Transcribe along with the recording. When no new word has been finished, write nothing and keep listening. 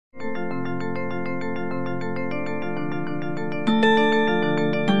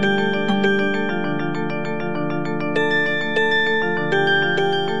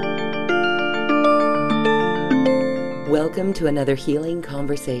Welcome to another healing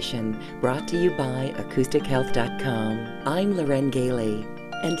conversation brought to you by AcousticHealth.com. I'm Galey,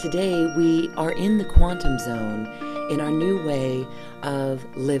 and today we are in the quantum zone in our new way of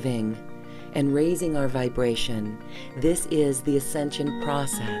living and raising our vibration. This is the Ascension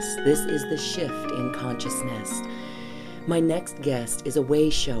process. This is the shift in consciousness. My next guest is a way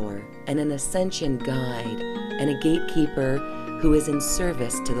shower and an Ascension guide and a gatekeeper who is in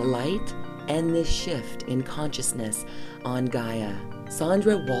service to the light and this shift in consciousness on Gaia.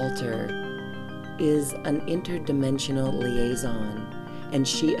 Sandra Walter is an interdimensional liaison, and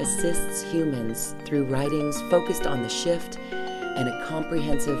she assists humans through writings focused on the shift and a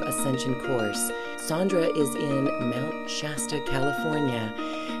comprehensive ascension course. Sandra is in Mount Shasta, California,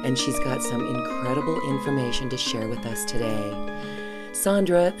 and she's got some incredible information to share with us today.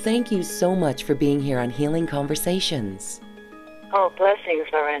 Sandra, thank you so much for being here on Healing Conversations. Oh, blessings,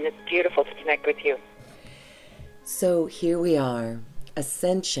 Lauren. It's beautiful to connect with you. So here we are,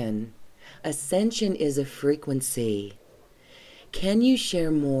 Ascension. Ascension is a frequency. Can you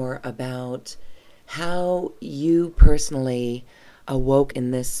share more about how you personally awoke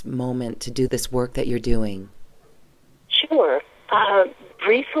in this moment to do this work that you're doing? Sure.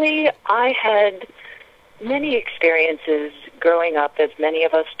 Briefly, I had many experiences growing up, as many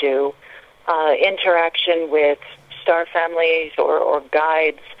of us do, interaction with star families or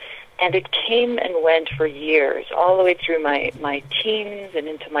guides, and it came and went for years, all the way through my teens and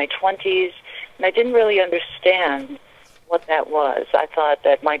into my 20s, and I didn't really understand what that was. I thought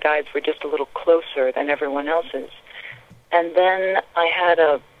that my guides were just a little closer than everyone else's. And then I had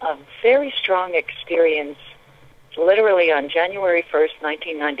a very strong experience, literally on January 1st,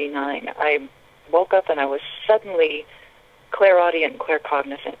 1999. I woke up and I was suddenly clairaudient,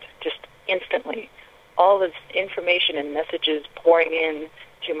 claircognizant, just instantly. All this information and messages pouring in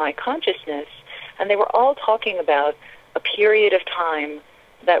to my consciousness, and they were all talking about a period of time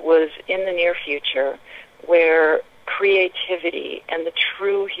that was in the near future where creativity and the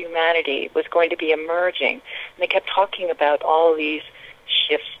true humanity was going to be emerging. And they kept talking about all these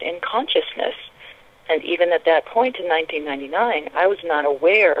shifts in consciousness. And even at that point in 1999, I was not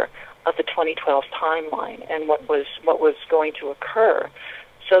aware of the 2012 timeline and what was going to occur.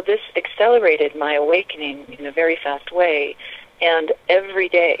 So this accelerated my awakening in a very fast way, and every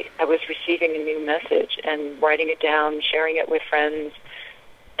day I was receiving a new message and writing it down, sharing it with friends,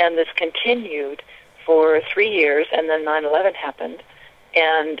 and this continued for 3 years, and then 9/11 happened,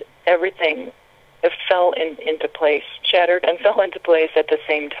 and everything fell into place, shattered and fell into place at the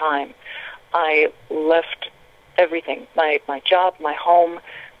same time. I left everything, my job, my home,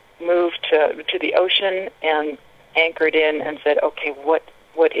 moved to the ocean, and anchored in and said, okay, what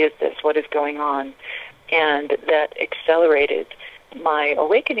is this? What is going on? And that accelerated my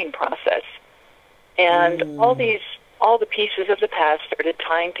awakening process. And all the pieces of the past started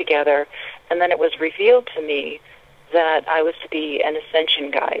tying together, and then it was revealed to me that I was to be an ascension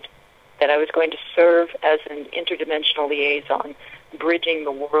guide, that I was going to serve as an interdimensional liaison, bridging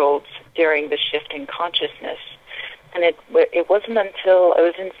the worlds during the shift in consciousness. And it wasn't until I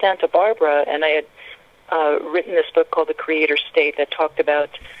was in Santa Barbara, and I had written this book called The Creator State that talked about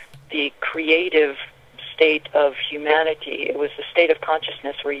the creative state of humanity. It was the state of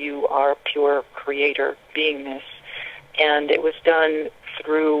consciousness where you are pure creator beingness. And it was done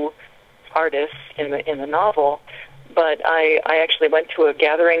through artists in the novel. But I actually went to a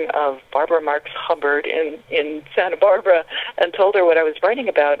gathering of Barbara Marx Hubbard in Santa Barbara and told her what I was writing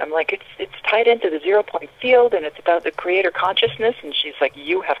about. I'm like, it's tied into the zero-point field, and it's about the creator consciousness. And she's like,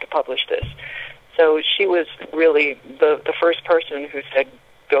 you have to publish this. So she was really the first person who said,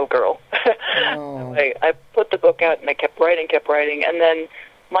 go girl. Oh. I put the book out, and I kept writing, and then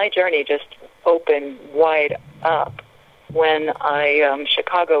my journey just opened wide up when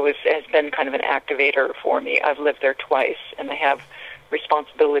Chicago has been kind of an activator for me. I've lived there twice, and I have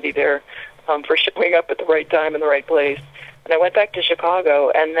responsibility there for showing up at the right time in the right place. And I went back to Chicago,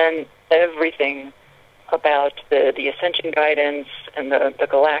 and then everything about the Ascension guidance and the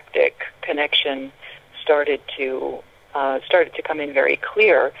galactic connection started to come in very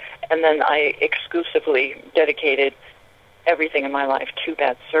clear, and then I exclusively dedicated everything in my life to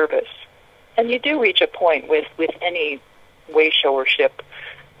that service. And you do reach a point with any way showership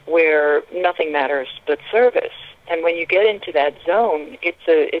where nothing matters but service. And when you get into that zone,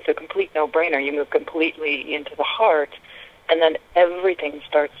 it's a complete no-brainer. You move completely into the heart, and then everything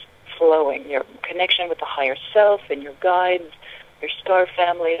starts flowing. Your connection with the higher self and your guides, your star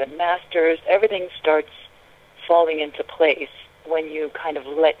family, the masters, everything starts falling into place when you kind of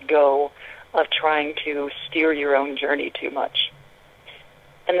let go of trying to steer your own journey too much.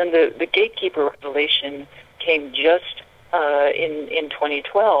 And then the gatekeeper revelation came just in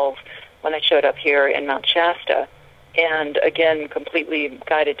 2012 when I showed up here in Mount Shasta. And again, completely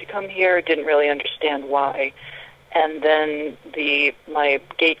guided to come here, didn't really understand why. And then my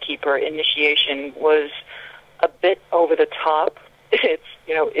gatekeeper initiation was a bit over the top. It's,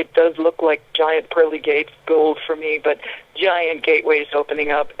 it does look like giant pearly gates, gold for me, but giant gateways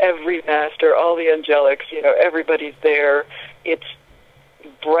opening up. Every master, all the angelics, everybody's there. It's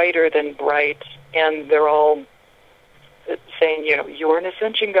brighter than bright, and they're all saying, you're an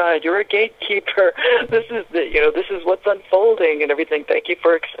Ascension guide, you're a gatekeeper. This is this is what's unfolding and everything. Thank you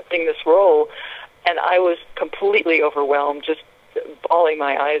for accepting this role. And I was completely overwhelmed, just bawling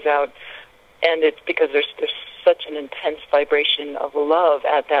my eyes out. And it's because there's such an intense vibration of love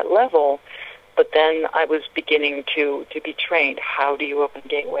at that level. But then I was beginning to be trained. How do you open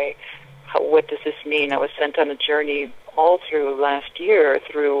gateway? What does this mean? I was sent on a journey all through last year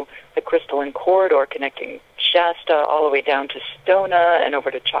through the Crystalline Corridor, connecting Shasta all the way down to Stona and over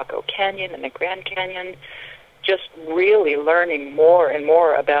to Chaco Canyon and the Grand Canyon, just really learning more and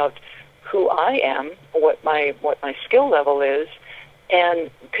more about who I am, what my skill level is, and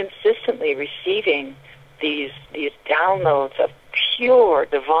consistently receiving these downloads of pure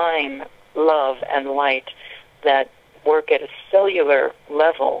divine love and light that work at a cellular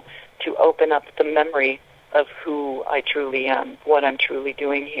level to open up the memory of who I truly am, what I'm truly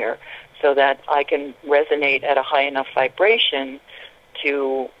doing here, so that I can resonate at a high enough vibration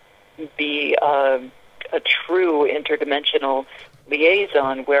to be a true interdimensional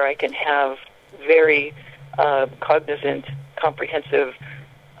liaison where I can have very cognizant, comprehensive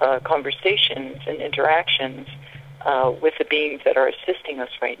conversations and interactions with the beings that are assisting us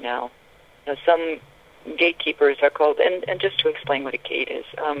right now. Some gatekeepers are called, and just to explain what a gate is.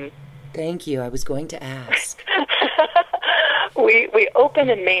 Thank you. I was going to ask. We open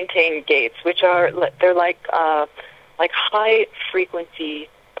and maintain gates, which they're like high frequency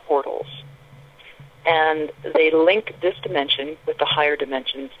portals, and they link this dimension with the higher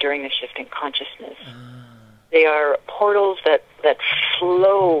dimensions during the shifting consciousness. They are portals that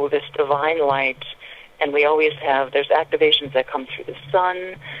flow this divine light, and we always have. There's activations that come through the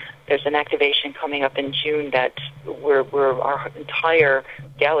sun. There's an activation coming up in June that where our entire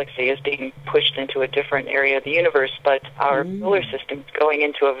galaxy is being pushed into a different area of the universe, but our solar system is going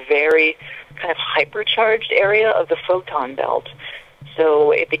into a very kind of hypercharged area of the photon belt.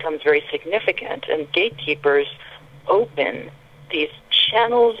 So it becomes very significant, and gatekeepers open these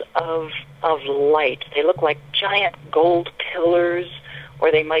channels of light. They look like giant gold pillars,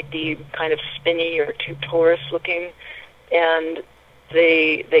 or they might be kind of spinny or too torus looking, and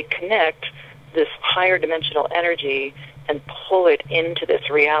they connect this higher dimensional energy and pull it into this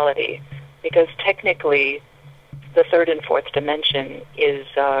reality. Because technically, the third and fourth dimension is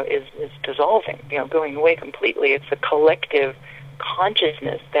dissolving, going away completely. It's a collective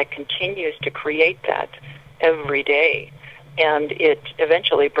consciousness that continues to create that every day, and it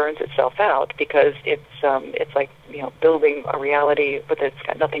eventually burns itself out because it's like building a reality, but it's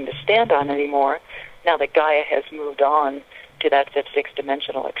got nothing to stand on anymore. Now that Gaia has moved on to that fifth, sixth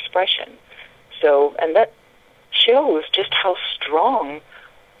dimensional expression. So, and that shows just how strong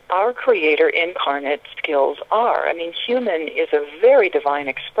our Creator incarnate skills are. I mean, human is a very divine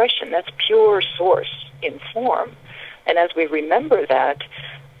expression. That's pure source in form. And as we remember that,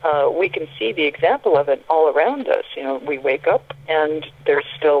 we can see the example of it all around us. We wake up and there's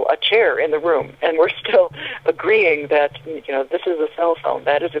still a chair in the room, and we're still agreeing that, this is a cell phone,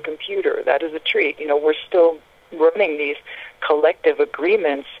 that is a computer, that is a tree. We're still running these collective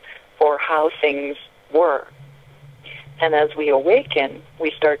agreements for how things were. And as we awaken,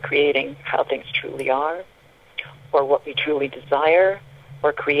 we start creating how things truly are, or what we truly desire,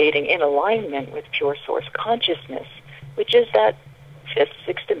 or creating in alignment with pure source consciousness, which is that fifth,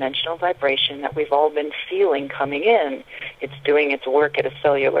 sixth dimensional vibration that we've all been feeling coming in. It's doing its work at a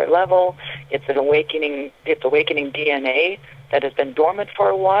cellular level. It's awakening DNA that has been dormant for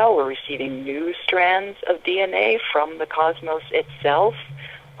a while. We're receiving new strands of DNA from the cosmos itself.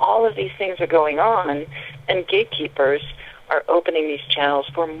 All of these things are going on, and gatekeepers are opening these channels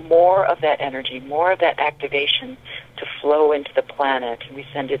for more of that energy, more of that activation to flow into the planet. And we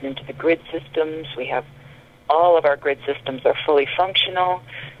send it into the grid systems. We have all of our grid systems are fully functional,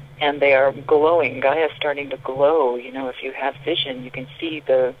 and they are glowing. Gaia is starting to glow. If you have vision, you can see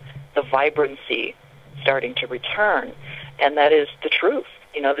the vibrancy starting to return, and that is the truth.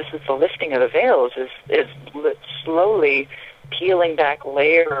 This is the lifting of the veils, is slowly peeling back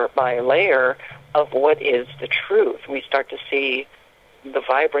layer by layer of what is the truth. We start to see the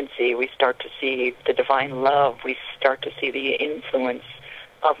vibrancy. We start to see the divine love. We start to see the influence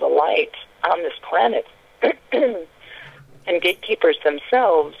of the light on this planet. And gatekeepers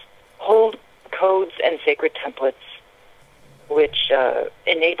themselves hold codes and sacred templates which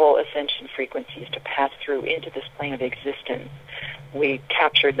enable ascension frequencies to pass through into this plane of existence. We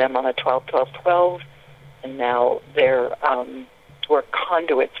captured them on a 12-12-12, and now we're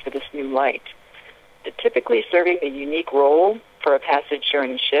conduits for this new light. They're typically serving a unique role for a passage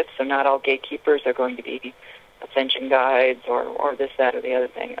during shift, so not all gatekeepers are going to be ascension guides or this, that, or the other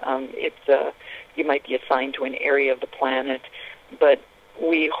thing. You might be assigned to an area of the planet, but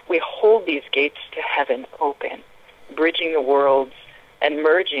we hold these gates to heaven open, bridging the worlds and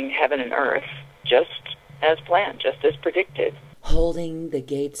merging heaven and earth, just as planned, just as predicted. Holding the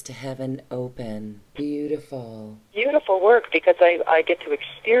gates to heaven open. Beautiful. Beautiful work, because I get to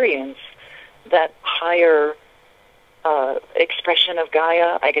experience that higher expression of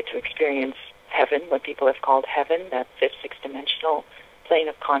Gaia. I get to experience heaven, what people have called heaven, that fifth, sixth-dimensional plane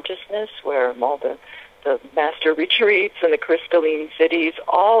of consciousness, where all the master retreats and the crystalline cities,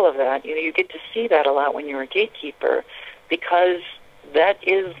 all of that, you get to see that a lot when you're a gatekeeper, because that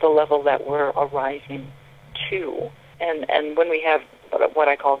is the level that we're arising to. And when we have what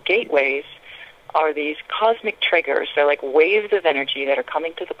I call gateways, are these cosmic triggers. They're like waves of energy that are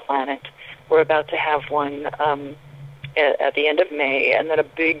coming to the planet. We're about to have one at the end of May, and then a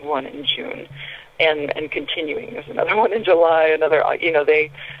big one in June, and continuing. There's another one in July. Another,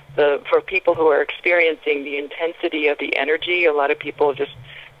 for people who are experiencing the intensity of the energy, a lot of people just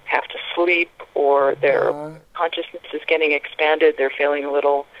have to sleep, or their consciousness is getting expanded. They're feeling a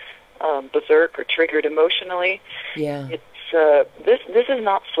little berserk or triggered emotionally. Yeah. It's this is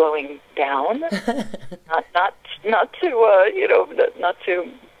not slowing down. not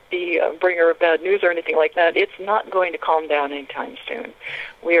to be a bringer of bad news or anything like that. It's not going to calm down anytime soon.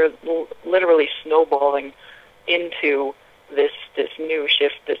 We are literally snowballing into this new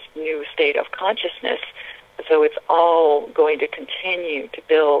shift, this new state of consciousness. So it's all going to continue to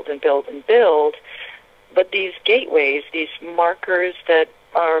build and build and build. But these gateways, these markers that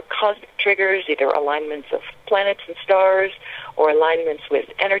are cosmic triggers, either alignments of planets and stars, or alignments with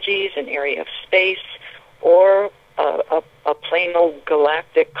energies, an area of space, or a plain old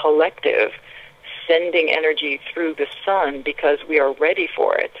galactic collective sending energy through the sun because we are ready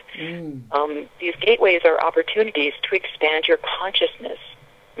for it. These gateways are opportunities to expand your consciousness.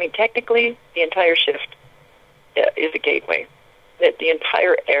 I mean, technically, the entire shift is a gateway. The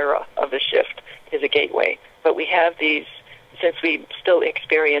entire era of the shift is a gateway. But we have these, since we still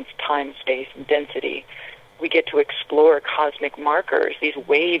experience time, space, and density, we get to explore cosmic markers, these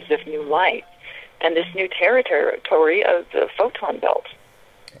waves of new light, and this new territory of the photon belt.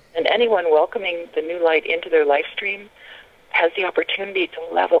 And anyone welcoming the new light into their life stream has the opportunity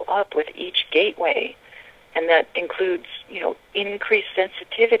to level up with each gateway. And that includes, increased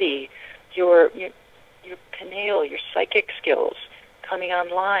sensitivity, your pineal, your psychic skills coming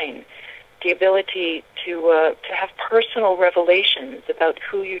online, the ability to have personal revelations about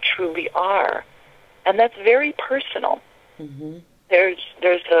who you truly are. And that's very personal. Mm-hmm. There's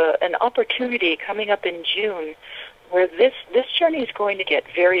an opportunity coming up in June where this journey is going to get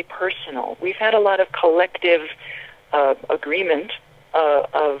very personal. We've had a lot of collective agreement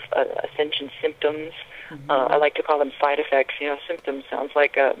of ascension symptoms. Mm-hmm. I like to call them side effects. Symptoms sounds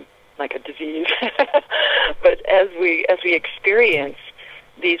like a disease. But as we experience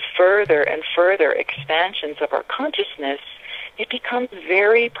these further and further expansions of our consciousness, it becomes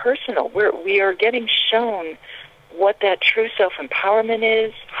very personal. We are getting shown what that true self-empowerment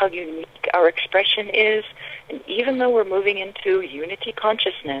is, how unique our expression is, and even though we're moving into unity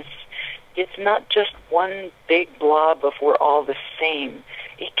consciousness, it's not just one big blob of we're all the same.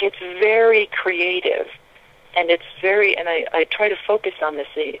 It gets very creative, and it's very, and I try to focus on this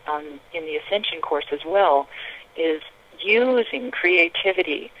in the Ascension course as well, is using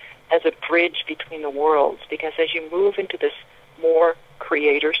creativity as a bridge between the worlds, because as you move into this more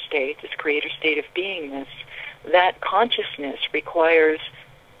creator state, this creator state of beingness, that consciousness requires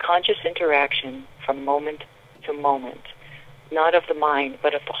conscious interaction from moment to moment, not of the mind,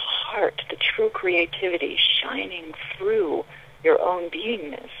 but of the heart, the true creativity shining through your own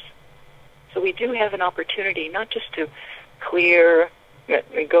beingness. So we do have an opportunity not just to clear,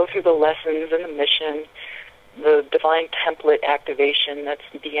 go through the lessons and the mission, the divine template activation, that's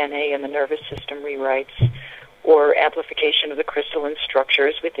DNA and the nervous system rewrites, or amplification of the crystalline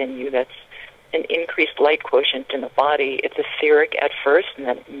structures within you, that's an increased light quotient in the body. It's etheric at first, and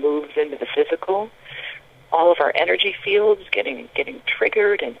then it moves into the physical. All of our energy fields getting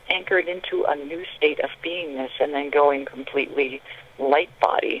triggered and anchored into a new state of beingness, and then going completely light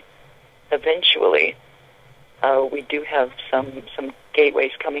body eventually. We do have some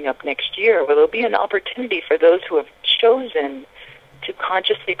gateways coming up next year where there'll be an opportunity for those who have chosen to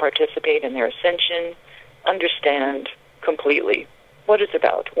consciously participate in their ascension, understand completely what it's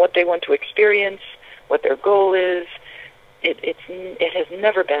about, what they want to experience, what their goal is. It has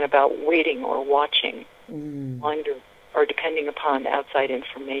never been about waiting or watching, or depending upon outside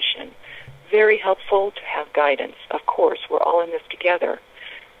information. Very helpful to have guidance. Of course, we're all in this together,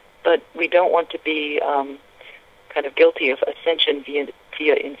 but we don't want to be kind of guilty of ascension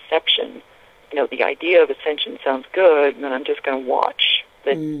via inception. You know, the idea of ascension sounds good, and then I'm just going to watch.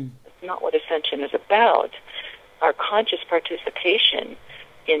 That's not what ascension is about. Our conscious participation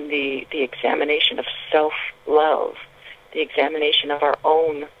in the examination of self-love, the examination of our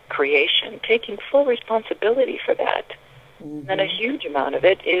own creation, taking full responsibility for that. And a huge amount of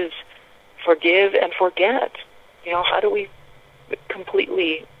it is forgive and forget. You know, how do we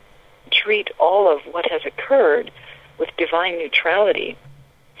completely treat all of what has occurred with divine neutrality?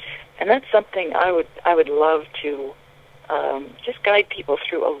 And that's something I would love to just guide people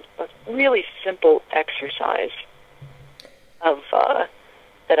through a really simple exercise of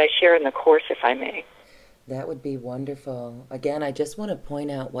that I share in the Course, if I may. That would be wonderful. Again, I just want to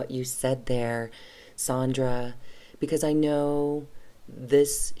point out what you said there, Sandra, because I know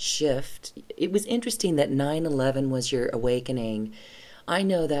this shift, it was interesting that 9/11 was your awakening. I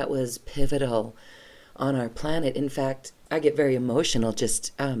know that was pivotal on our planet. In fact, I get very emotional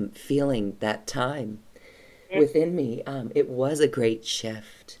just feeling that time within me. It was a great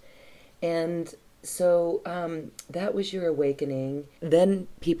shift. And so that was your awakening. Then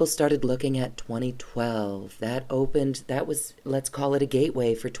people started looking at 2012. That opened, that was, let's call it a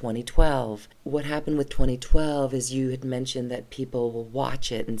gateway for 2012. What happened with 2012 is you had mentioned that people will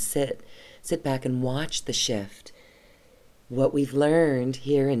watch it and sit back and watch the shift. What we've learned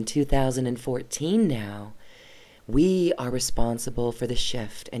here in 2014 now, we are responsible for the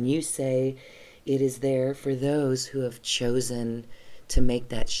shift. And you say it is there for those who have chosen to make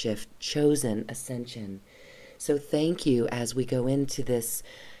that shift, chosen ascension. So thank you as we go into this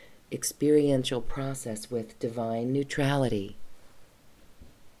experiential process with divine neutrality.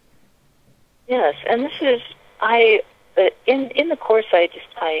 Yes, and this is, in the Course I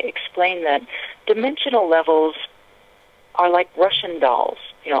explain that dimensional levels are like Russian dolls.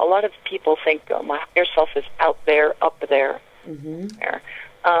 You know, a lot of people think, oh, my higher self is out there, up there, there.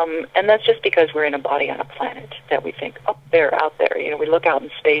 And that's just because we're in a body on a planet that we think up there, out there. You know, we look out in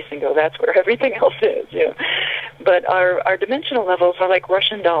space and go, that's where everything else is. You know? But our dimensional levels are like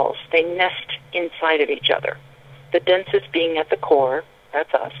Russian dolls. They nest inside of each other. The densest being at the core,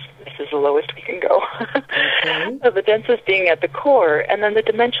 that's us. This is the lowest we can go. So the densest being at the core, and then the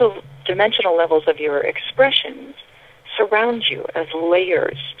dimensional levels of your expressions surround you as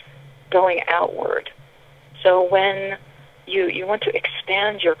layers going outward. So when you want to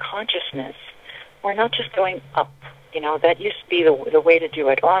expand your consciousness, we're not just going up. You know, that used to be the way to do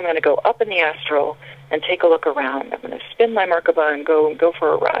it. Oh, I'm going to go up in the astral and take a look around. I'm going to spin my Merkaba and go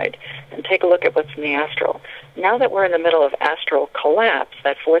for a ride and take a look at what's in the astral. Now that we're in the middle of astral collapse,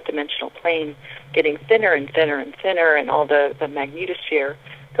 that fourth dimensional plane getting thinner and thinner and thinner, and all the magnetosphere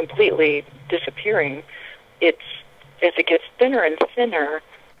completely disappearing, as it gets thinner and thinner,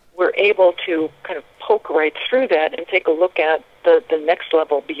 we're able to kind of poke right through that and take a look at the next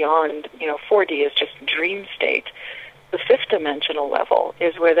level beyond. You know, 4D is just dream state. The fifth dimensional level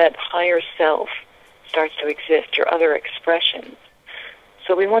is where that higher self starts to exist, your other expressions.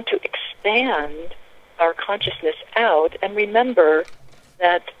 So we want to expand our consciousness out and remember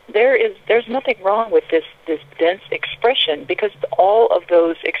that there's nothing wrong with this dense expression, because all of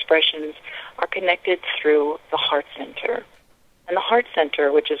those expressions are connected through the heart center. And the heart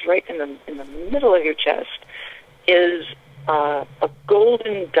center, which is right in the middle of your chest, is a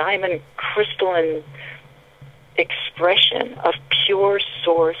golden, diamond, crystalline expression of pure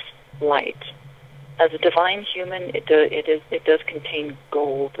source light. As a divine human, it does contain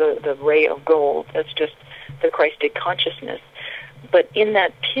gold, the ray of gold. That's just the Christic consciousness. But in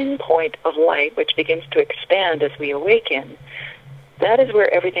that pinpoint of light, which begins to expand as we awaken, that is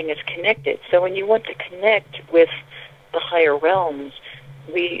where everything is connected. So when you want to connect with the higher realms,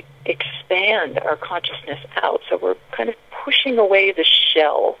 we expand our consciousness out. So we're kind of pushing away the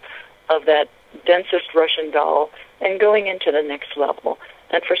shell of that densest Russian doll and going into the next level.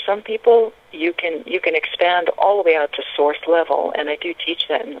 And for some people, you can expand all the way out to source level, and I do teach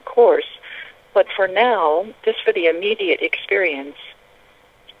that in the Course. But for now, just for the immediate experience,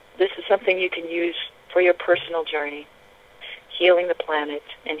 this is something you can use for your personal journey, healing the planet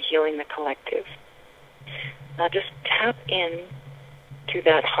and healing the collective. Now just tap in to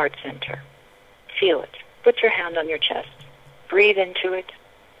that heart center. Feel it. put your hand on your chest. Breathe into it.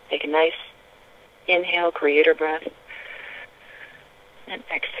 Take a nice inhale, creator breath. And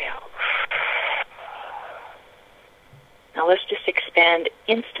exhale. Now let's just expand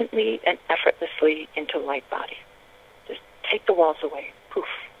instantly and effortlessly into light body. Just take the walls away. Poof.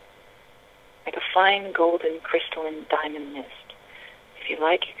 Like a fine golden crystalline diamond mist. If you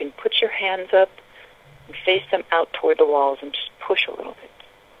like, you can put your hands up and face them out toward the walls and just push a little bit.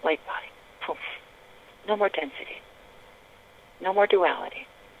 Light body. Poof. No more density. No more duality.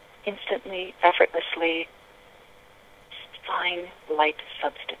 Instantly, effortlessly, fine light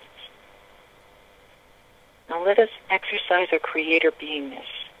substance. Now let us exercise our creator beingness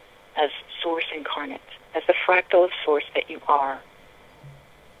as source incarnate, as the fractal of source that you are.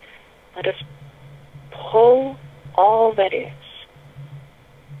 Let us pull all that is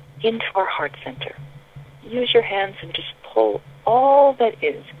into our heart center. Use your hands and just pull all that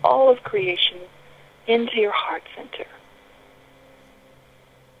is, all of creation, into your heart center.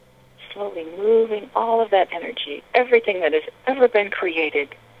 Slowly moving all of that energy, everything that has ever been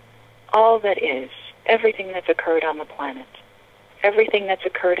created, all that is, everything that's occurred on the planet, everything that's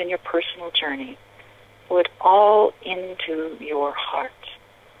occurred in your personal journey, pull it all into your heart.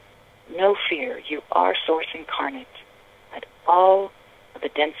 No fear, you are source incarnate. Let all of the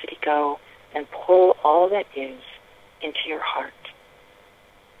density go and pull all that is into your heart.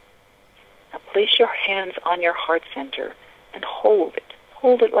 Now place your hands on your heart center and hold it.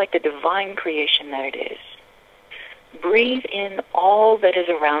 Hold it like the divine creation that it is. Breathe in all that is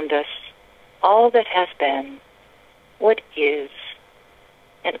around us, all that has been, what is,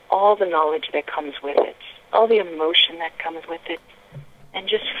 and all the knowledge that comes with it, all the emotion that comes with it, and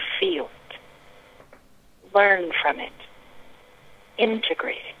just feel it. Learn from it.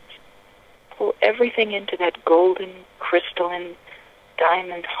 Integrate it. Pull everything into that golden, crystalline,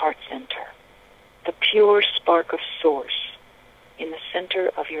 diamond heart center, the pure spark of source in the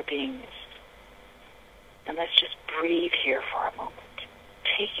center of your beingness. And let's just breathe here for a moment,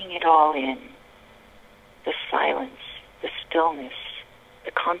 taking it all in. The silence, the stillness,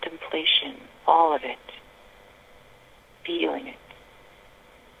 the contemplation, all of it. Feeling it.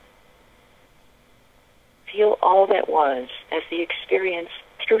 Feel all that was as the experience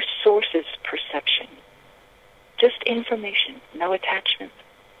through source's perception. Just information, no attachment,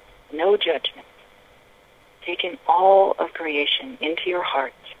 no judgment. Take in all of creation into your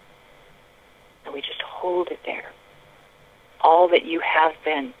heart, and we just hold it there. All that you have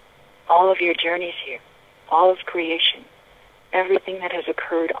been, all of your journeys here, all of creation, everything that has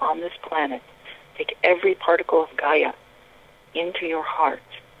occurred on this planet. Take every particle of Gaia into your heart,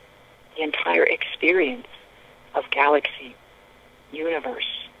 the entire experience of galaxy,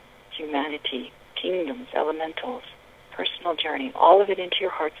 universe, humanity, kingdoms, elementals, personal journey, all of it into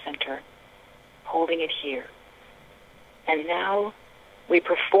your heart center, holding it here. And now we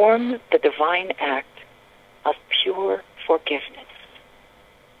perform the divine act of pure forgiveness.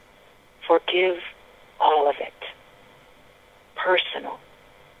 Forgive all of it. Personal,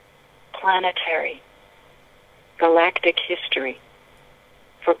 planetary, galactic history.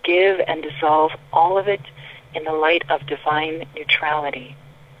 Forgive and dissolve all of it in the light of divine neutrality.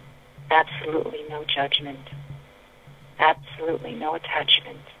 Absolutely no judgment. Absolutely no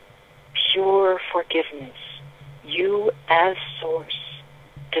attachment. Pure forgiveness. You as source,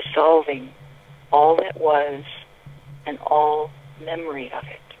 dissolving all that was and all memory of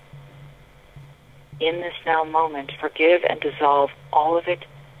it. In this now moment, forgive and dissolve all of it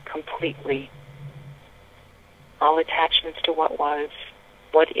completely. All attachments to what was,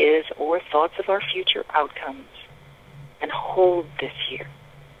 what is, or thoughts of our future outcomes. And hold this here,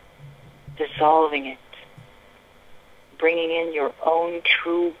 dissolving it, bringing in your own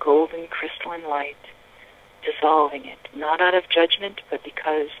true golden crystalline light, dissolving it, not out of judgment, but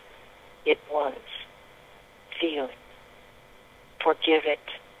because it was. Feel it. Forgive it.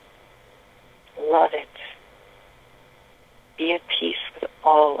 Love it. Be at peace with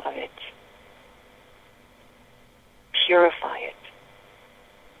all of it. Purify it.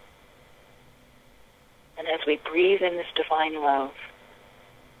 And as we breathe in this divine love,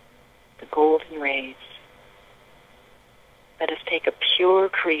 the golden rays, let us take a pure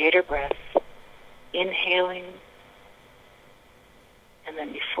creator breath, inhaling, and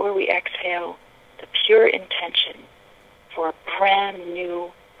then before we exhale, the pure intention for a brand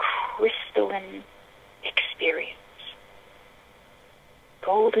new crystalline experience.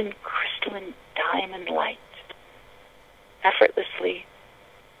 Golden crystalline diamond light. Effortlessly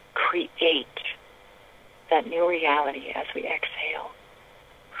create that new reality as we exhale.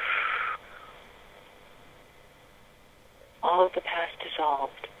 All of the past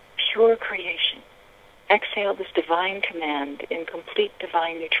dissolved. Pure creation. exhale this divine command in complete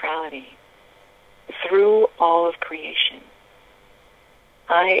divine neutrality through all of creation.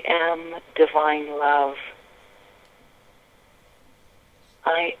 I am divine love.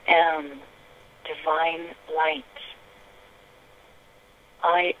 I am divine light.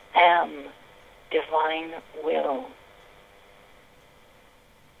 I am divine will.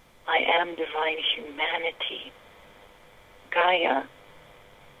 I am divine humanity. Gaia,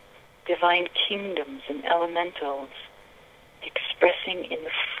 divine kingdoms and elementals expressing in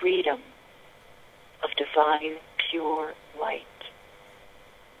the freedom of divine pure light.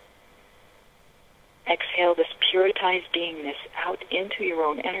 Exhale this puritized beingness out into your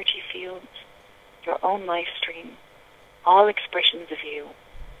own energy fields, your own life stream, all expressions of you,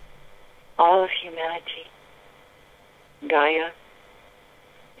 all of humanity, Gaia,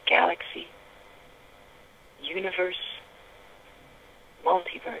 the galaxy, universe,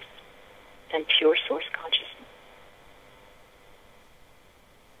 multiverse, and pure source consciousness.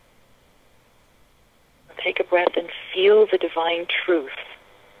 Take a breath and feel the divine truth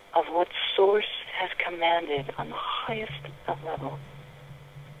of what Source has commanded on the highest of levels.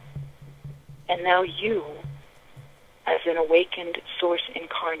 And now you, as an awakened Source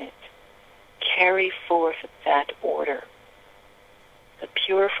incarnate, carry forth that order, the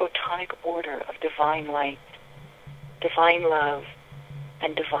pure photonic order of divine light, divine love,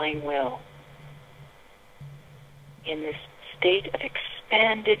 and divine will, in this state of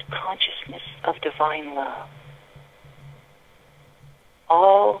expanded consciousness of divine love.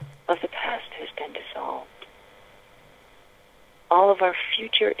 All of the past has been dissolved. All of our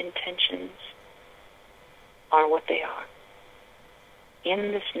future intentions are what they are.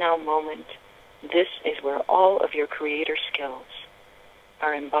 In this now moment, this is where all of your creator skills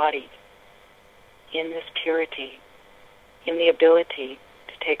are embodied, in this purity, in the ability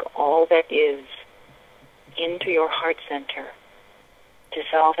to take all that is into your heart center,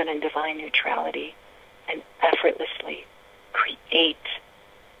 dissolve it in divine neutrality, and effortlessly create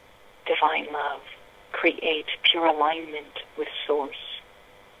divine love, create pure alignment with Source.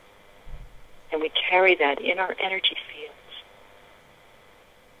 And we carry that in our energy fields.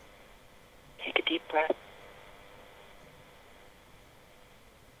 Take a deep breath.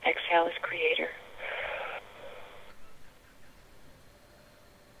 Exhale as creator.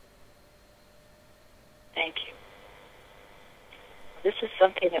 Thank you. This is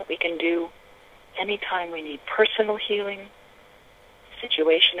something that we can do anytime we need personal healing,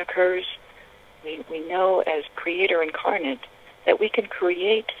 situation occurs. We know as creator incarnate that we can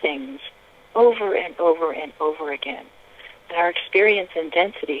create things over and over and over again. And our experience in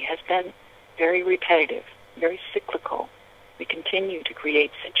density has been very repetitive, very cyclical. We continue to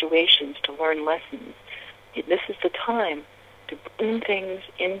create situations to learn lessons. This is the time to bring things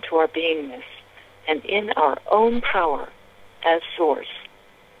into our beingness and in our own power as Source,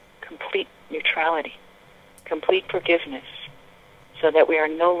 complete neutrality, complete forgiveness, so that we are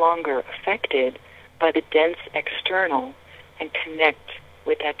no longer affected by the dense external and connect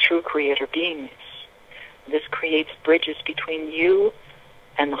with that true creator beingness. This creates bridges between you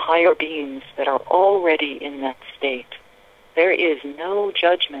and the higher beings that are already in that state. There is no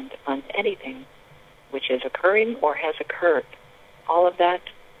judgment on anything which is occurring or has occurred. All of that,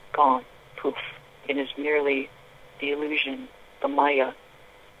 gone, poof. It is merely the illusion, the Maya.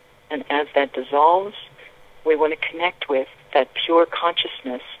 And as that dissolves, we want to connect with that pure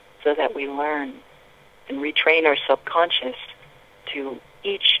consciousness so that we learn and retrain our subconscious to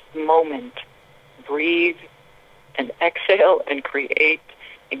each moment breathe and exhale and create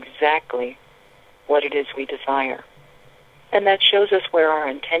exactly what it is we desire. And that shows us where our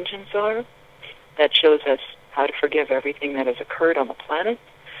intentions are. That shows us how to forgive everything that has occurred on the planet.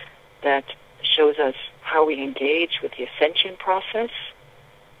 That shows us how we engage with the Ascension process.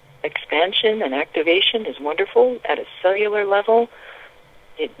 Expansion and activation is wonderful at a cellular level.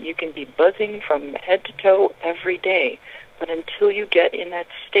 You can be buzzing from head to toe every day, but until you get in that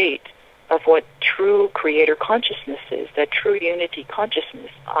state of what true creator consciousness is, that true unity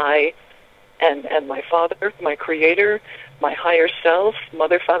consciousness, I and my Father, my Creator, my higher self,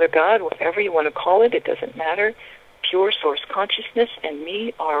 Mother, Father, God, whatever you want to call it, it doesn't matter. Pure source consciousness and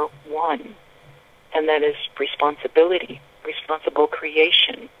me are one. And that is responsibility, responsible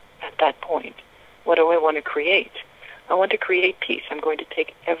creation at that point. What do I want to create? I want to create peace. I'm going to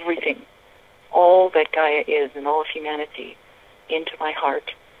take everything, all that Gaia is and all of humanity, into my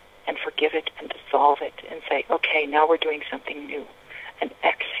heart and forgive it and dissolve it and say, okay, now we're doing something new. And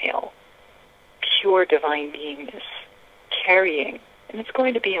exhale. Pure divine beingness, carrying. And it's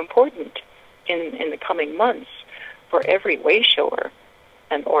going to be important in the coming months for every way shower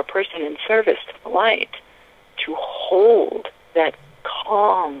and or person in service to the light to hold that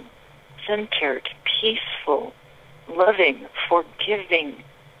calm, centered, peaceful, loving, forgiving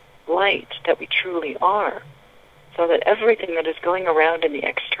light that we truly are, so that everything that is going around in the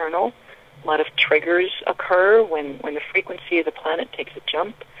external, a lot of triggers occur when the frequency of the planet takes a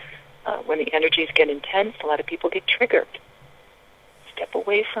jump. When the energies get intense, a lot of people get triggered. Step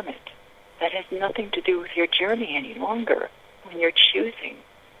away from it. That has nothing to do with your journey any longer when you're choosing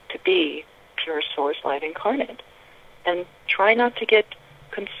to be pure source light incarnate. And try not to get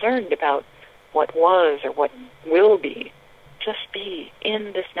concerned about what was or what will be. Just be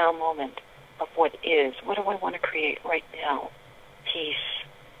in this now moment of what is. What do I want to create right now? Peace,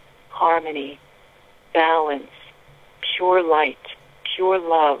 harmony, balance, pure light, pure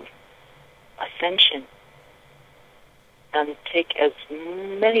love, ascension. And take as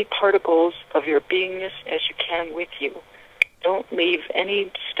many particles of your beingness as you can with you. Don't leave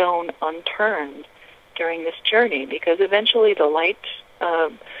any stone unturned during this journey, because eventually the light,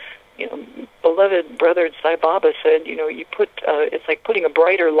 beloved brother Sai Baba said, you put, it's like putting a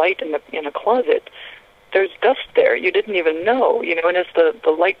brighter light in a closet. There's dust there. You didn't even know, and as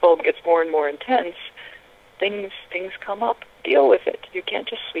the light bulb gets more and more intense, things come up. Deal with it. You can't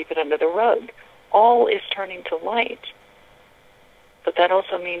just sweep it under the rug. All is turning to light. But that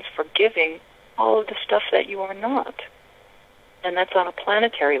also means forgiving all of the stuff that you are not. And that's on a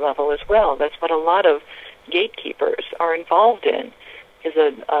planetary level as well. That's what a lot of gatekeepers are involved in, is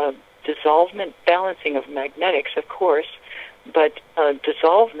a dissolvement, balancing of magnetics, of course, but a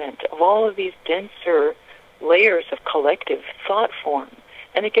dissolvement of all of these denser layers of collective thought form.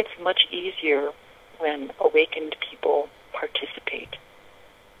 And it gets much easier when awakened people participate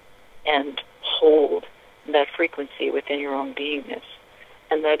and hold that frequency within your own beingness.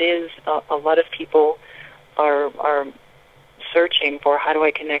 And that is, a lot of people are searching for, how do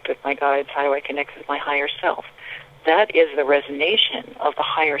I connect with my guides? How do I connect with my higher self? That is the resonation of the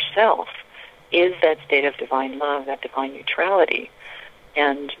higher self, is that state of divine love, that divine neutrality.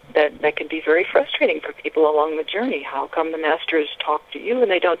 And that can be very frustrating for people along the journey. How come the masters talk to you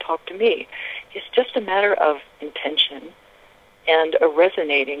and they don't talk to me? It's just a matter of intention and a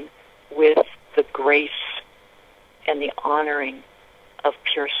resonating with the grace and the honoring of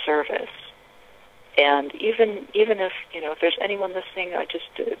pure service. And even if if there's anyone listening,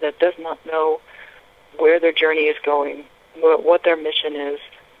 that does not know where their journey is going, what their mission is,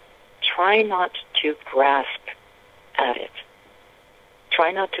 try not to grasp at it.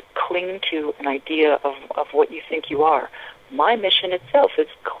 Try not to cling to an idea of what you think you are. My mission itself, as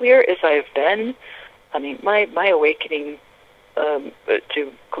clear as I've been, my awakening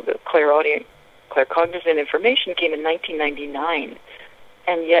to claircognizant information came in 1999,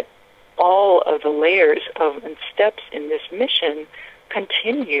 and yet all of the layers and steps in this mission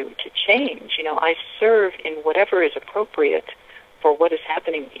continue to change. I serve in whatever is appropriate for what is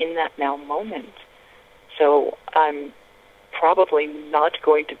happening in that now moment. So I'm probably not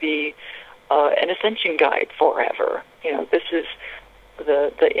going to be an ascension guide forever. This is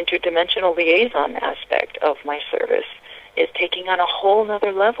the interdimensional liaison aspect of my service is taking on a whole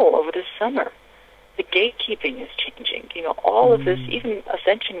other level over this summer. The gatekeeping is changing. All of this, even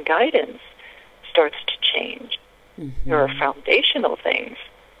ascension guidance, starts to change. Mm-hmm. There are foundational things,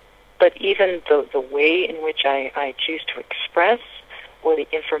 but even the way in which I choose to express or the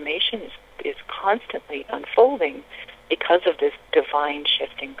information is constantly unfolding because of this divine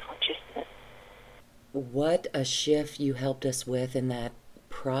shifting consciousness. What a shift you helped us with in that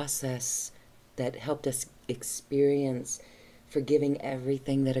process that helped us experience forgiving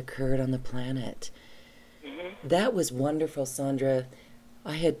everything that occurred on the planet. Mm-hmm. That was wonderful, Sandra.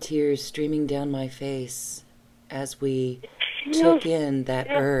 I had tears streaming down my face as we took in that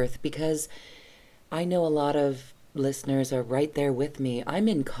earth, because I know a lot of listeners are right there with me. I'm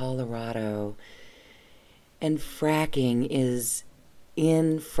in Colorado, and fracking is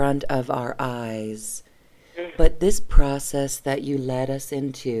in front of our eyes. But this process that you led us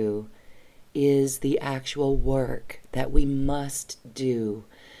into is the actual work that we must do,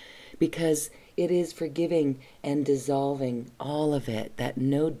 because it is forgiving and dissolving all of it, that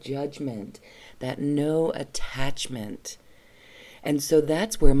no judgment, that no attachment. And so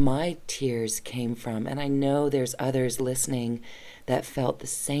that's where my tears came from. And I know there's others listening that felt the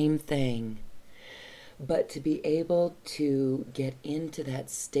same thing. But to be able to get into that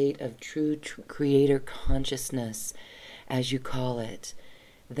state of true creator consciousness, as you call it,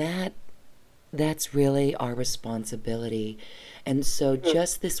 that's really our responsibility. And so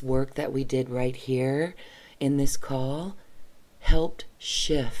just this work that we did right here in this call helped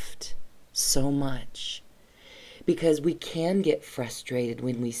shift so much. Because we can get frustrated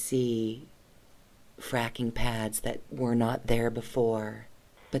when we see fracking pads that were not there before.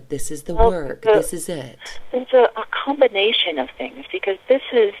 But this is the work. This is it. It's a combination of things, because this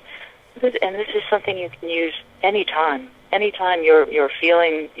is something you can use anytime. Anytime you're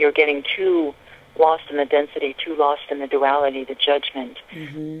feeling you're getting too lost in the density, too lost in the duality, the judgment,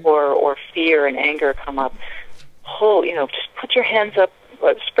 or fear and anger come up. Just put your hands up,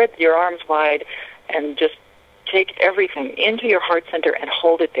 spread your arms wide, and just take everything into your heart center and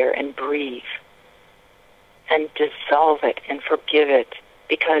hold it there and breathe. And dissolve it and forgive it.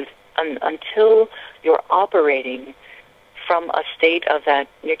 Because until you're operating from a state of that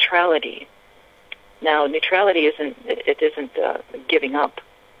neutrality, now neutrality isn't giving up.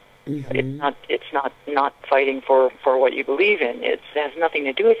 It's not fighting for what you believe in. It has nothing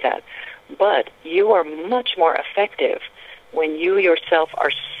to do with that. But you are much more effective when you yourself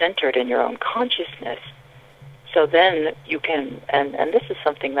are centered in your own consciousness. So then you can, and this is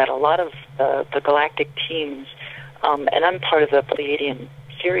something that a lot of the galactic teams, and I'm part of the Pleiadian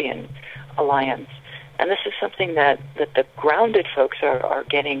Syrian Alliance, and this is something that the grounded folks are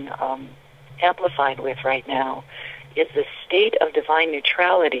getting amplified with right now, is the state of divine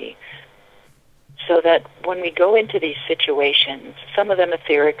neutrality, so that when we go into these situations, some of them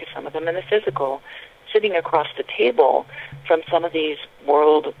etheric, some of them in the physical, sitting across the table from some of these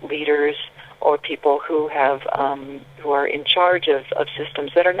world leaders or people who are in charge of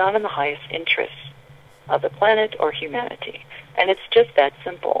systems that are not in the highest interests of the planet or humanity. And it's just that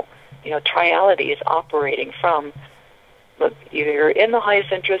simple. Triality is operating from, look, either you're in the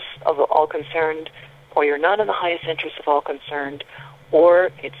highest interests of all concerned, or you're not in the highest interests of all concerned,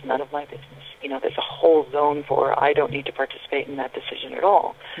 or it's none of my business. There's a whole zone for, I don't need to participate in that decision at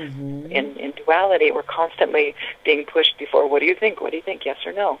all. In duality, we're constantly being pushed before, what do you think? What do you think? Yes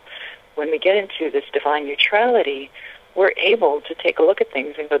or no? When we get into this divine neutrality, we're able to take a look at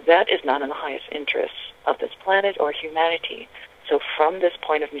things and go, that is not in the highest interests of this planet or humanity. So from this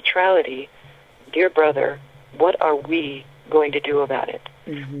point of neutrality, dear brother, what are we going to do about it?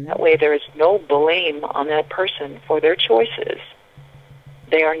 That way there is no blame on that person for their choices.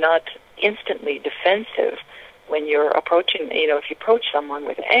 They are not instantly defensive when you're approaching, if you approach someone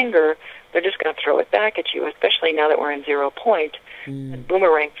with anger, they're just going to throw it back at you, especially now that we're in 0 point. The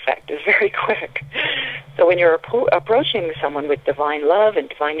boomerang effect is very quick. So when you're approaching someone with divine love and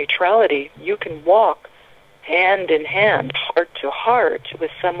divine neutrality, you can walk hand in hand, heart to heart,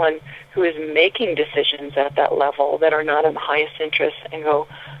 with someone who is making decisions at that level that are not in the highest interest, and go,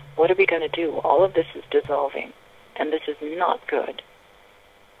 what are we going to do? All of this is dissolving, and this is not good.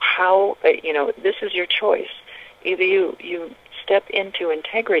 How, this is your choice. Either you step into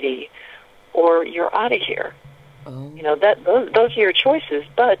integrity, or you're out of here. Those are your choices,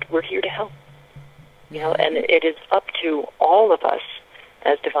 but we're here to help. And it is up to all of us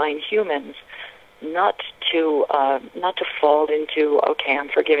as divine humans not to fall into, okay, I'm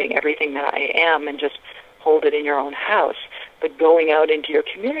forgiving everything that I am and just hold it in your own house, but going out into your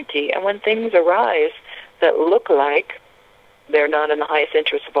community, and when things arise that look like they're not in the highest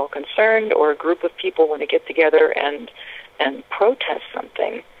interest of all concerned, or a group of people want to get together and protest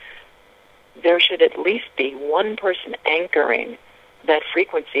something, there should at least be one person anchoring that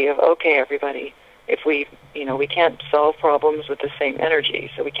frequency of, okay, everybody, if we can't solve problems with the same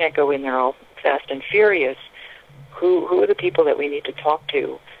energy, so we can't go in there all fast and furious. Who are the people that we need to talk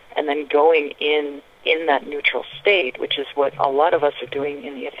to? And then going in that neutral state, which is what a lot of us are doing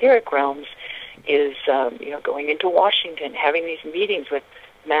in the etheric realms, is going into Washington, having these meetings with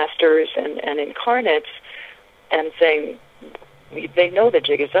masters and incarnates, and saying, they know the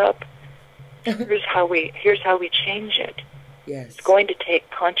jig is up. Here's how we change it. Yes. It's going to take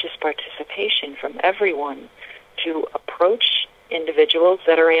conscious participation from everyone to approach individuals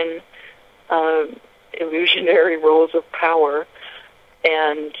that are in illusionary roles of power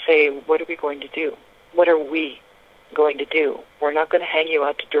and say, what are we going to do? What are we going to do? We're not going to hang you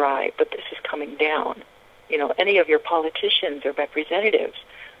out to dry, but this is coming down. Any of your politicians or representatives,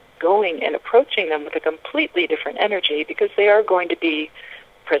 going and approaching them with a completely different energy, because they are going to be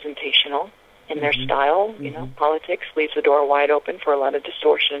presentational in their style. Politics leaves the door wide open for a lot of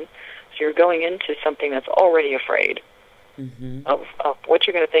distortion. So you're going into something that's already afraid of what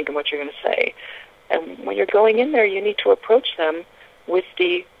you're going to think and what you're going to say. And when you're going in there, you need to approach them with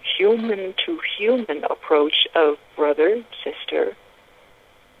the human-to-human approach of, brother, sister,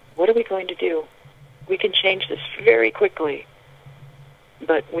 what are we going to do? We can change this very quickly,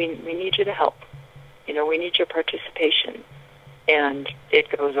 but we need you to help. We need your participation. And it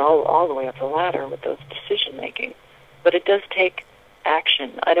goes all the way up the ladder with those decision-making. But it does take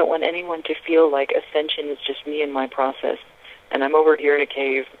action. I don't want anyone to feel like Ascension is just me and my process. and I'm over here in a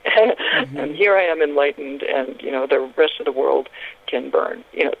cave, and here I am enlightened, and, the rest of the world can burn.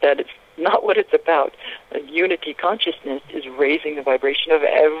 That is not what it's about. A unity consciousness is raising the vibration of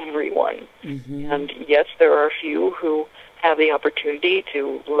everyone. And yes, there are a few who have the opportunity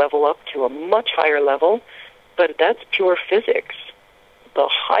to level up to a much higher level, but that's pure physics. The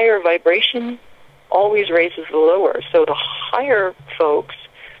higher vibration always raises the lower. So the higher folks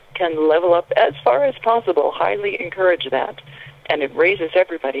can level up as far as possible. Highly encourage that. And it raises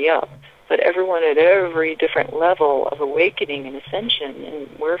everybody up. But everyone at every different level of awakening and ascension, and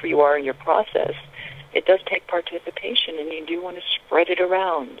wherever you are in your process, it does take participation, and you do want to spread it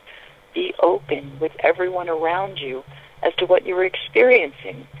around. Be open with everyone around you as to what you're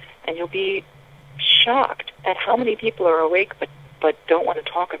experiencing. And you'll be shocked at how many people are awake but don't want to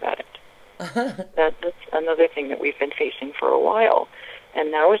talk about it. That's another thing that we've been facing for a while.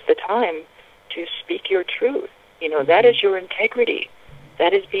 And now is the time to speak your truth. That is your integrity.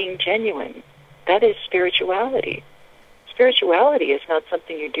 That is being genuine. That is spirituality. Spirituality is not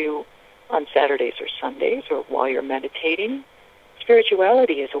something you do on Saturdays or Sundays or while you're meditating.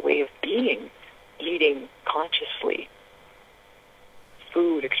 Spirituality is a way of being, eating consciously.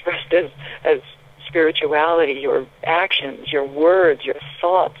 Food expressed as spirituality, your actions, your words, your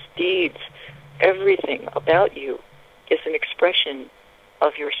thoughts, deeds, everything about you is an expression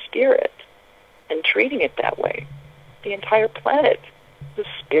of your spirit, and treating it that way. The entire planet is a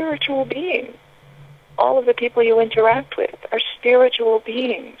spiritual being. All of the people you interact with are spiritual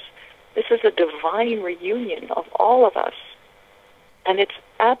beings. This is a divine reunion of all of us. And it's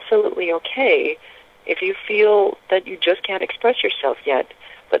absolutely okay if you feel that you just can't express yourself yet,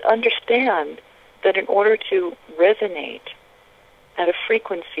 but understand that in order to resonate at a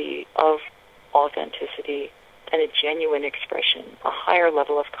frequency of authenticity and a genuine expression, a higher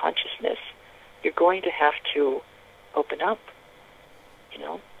level of consciousness, you're going to have to open up.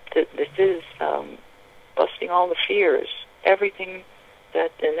 This is busting all the fears, everything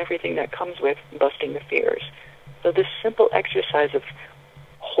that comes with busting the fears. So this simple exercise of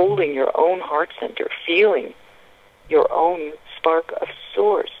holding your own heart center, feeling your own spark of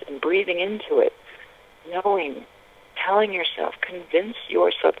source and breathing into it, knowing, telling yourself, convince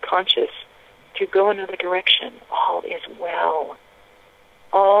your subconscious to go another direction. All is well.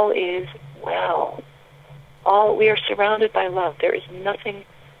 All is well. We are surrounded by love. There is nothing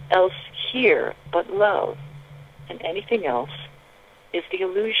else here but love. And anything else is the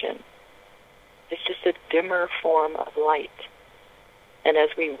illusion. It's just a dimmer form of light. And as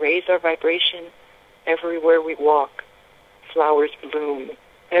we raise our vibration, everywhere we walk, flowers bloom.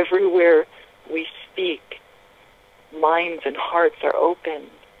 Everywhere we speak, minds and hearts are open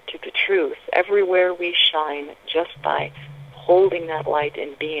to the truth. Everywhere we shine, just by holding that light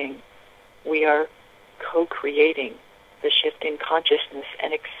and being, we are co-creating the shift in consciousness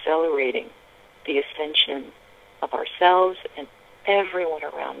and accelerating the ascension of ourselves and everyone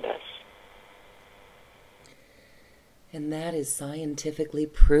around us. And that is scientifically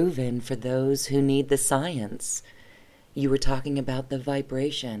proven for those who need the science. You were talking about the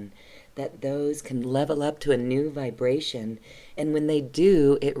vibration, that those can level up to a new vibration, and when they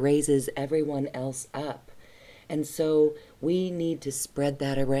do, it raises everyone else up. And so we need to spread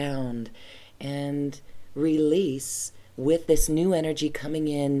that around and release with this new energy coming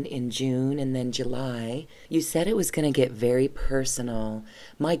in June and then July. You said it was going to get very personal.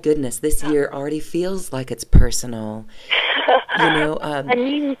 My goodness, this year already feels like it's personal.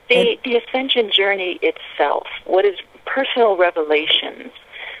 The Ascension journey itself, what is personal revelations,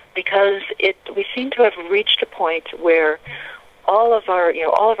 because we seem to have reached a point where all of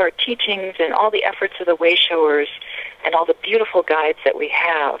our teachings and all the efforts of the way showers and all the beautiful guides that we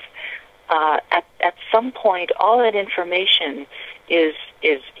have, at some point, all that information is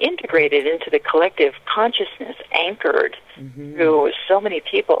integrated into the collective consciousness, anchored through so many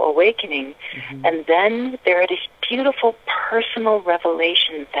people awakening, and then there are these beautiful personal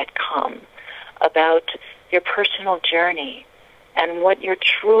revelations that come about your personal journey and what you're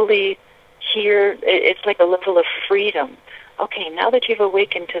truly here. It's like a level of freedom. Okay, now that you've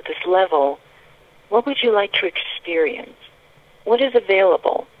awakened to this level, what would you like to experience? What is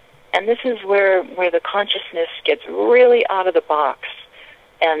available? And this is where the consciousness gets really out of the box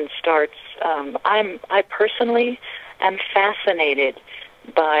and starts. I personally am fascinated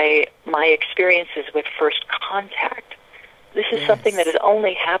by my experiences with first contact. This is something that has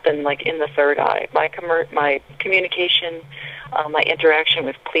only happened like in the third eye. My communication, my interaction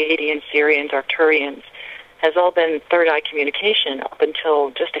with Pleiadians, Sirians, Arcturians has all been third eye communication up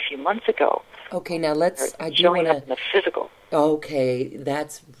until just a few months ago. Okay, now I do showing want up in the physical. Okay,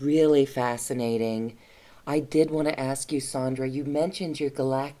 that's really fascinating. I did want to ask you, Sandra, you mentioned your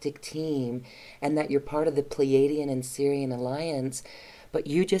galactic team and that you're part of the Pleiadian and Sirian Alliance, but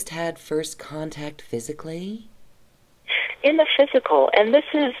you just had first contact physically? In the physical, and this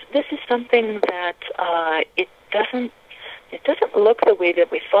is something that it doesn't look the way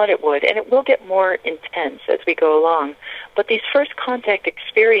that we thought it would, and it will get more intense as we go along. But these first contact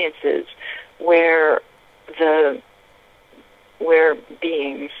experiences where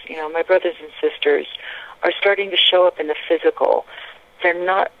beings, my brothers and sisters, are starting to show up in the physical. They're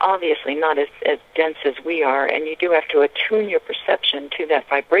not, obviously not as dense as we are, and you do have to attune your perception to that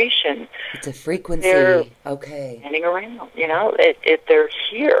vibration. It's a frequency. They're standing around, they're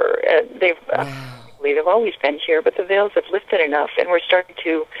here. They've always been here, but the veils have lifted enough, and we're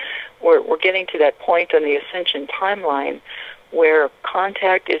getting to that point on the Ascension timeline where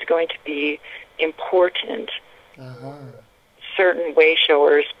contact is going to be important. Certain way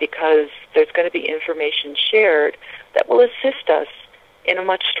showers, because there's going to be information shared that will assist us in a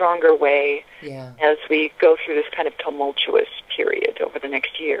much stronger way as we go through this kind of tumultuous period over the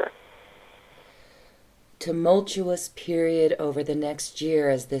next year. Tumultuous period over the next year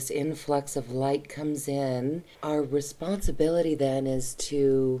as this influx of light comes in. Our responsibility then is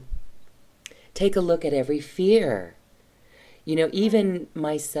to take a look at every fear. Even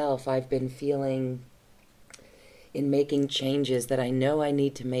myself, I've been feeling in making changes that I know I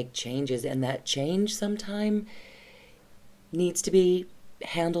need to make changes, and that change sometime needs to be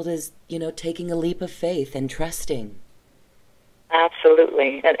handled as, taking a leap of faith and trusting.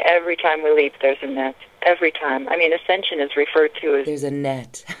 Absolutely. And every time we leap, there's a net. Every time. I mean, Ascension is referred to as... There's a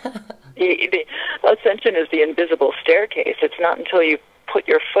net. the Ascension is the invisible staircase. It's not until you put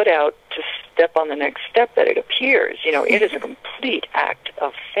your foot out to step on the next step that it appears. It is a complete act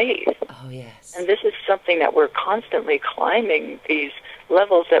of faith. Oh, yes. And this is something that we're constantly climbing, these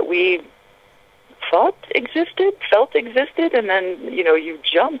levels that we felt existed, and then, you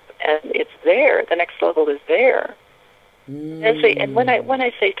jump, and it's there. The next level is there. And when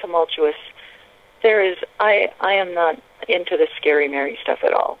I say tumultuous, I am not into the scary Mary stuff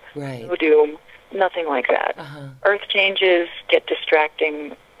at all. Right. No doom, nothing like that. Earth changes get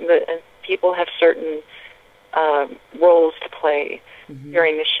distracting. People have certain roles to play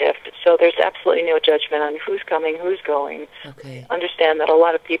during the shift. So there's absolutely no judgment on who's coming, who's going. Okay. Understand that a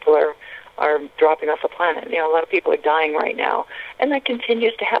lot of people are dropping off the planet. A lot of people are dying right now, and that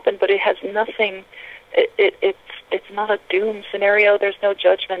continues to happen. But it has nothing. It's not a doom scenario. There's no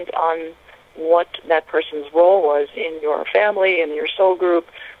judgment on what that person's role was in your family, in your soul group,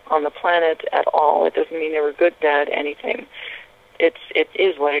 on the planet at all. It doesn't mean they were good, bad, anything. It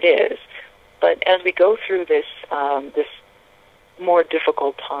is what it is. But as we go through this more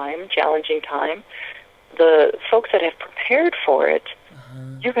difficult time, challenging time, the folks that have prepared for it,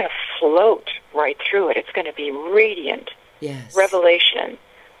 you're going to float right through it. It's going to be radiant. Yes. Revelation.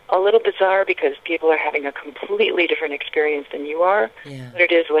 A little bizarre because people are having a completely different experience than you are, but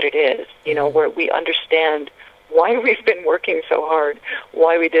it is what it is. Where we understand why we've been working so hard,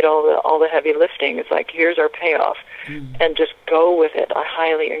 why we did all the heavy lifting. It's like, here's our payoff, and just go with it. I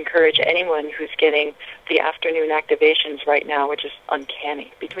highly encourage anyone who's getting the afternoon activations right now, which is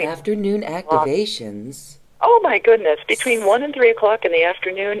uncanny. Between afternoon activations? Oh my goodness! Between 1 and 3 o'clock in the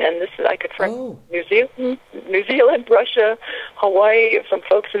afternoon, and this is I could find New Zealand, Russia, Hawaii, some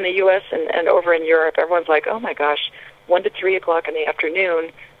folks in the U.S. and over in Europe. Everyone's like, oh my gosh, 1 to 3 o'clock in the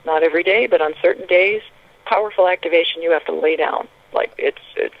afternoon. Not every day, but on certain days, powerful activation. You have to lay down. Like it's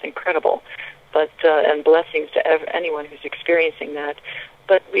incredible. But and blessings to anyone who's experiencing that.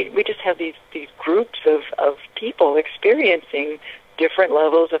 But we just have these groups of people experiencing different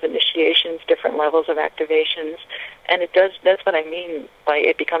levels of initiations, different levels of activations, and that's what I mean by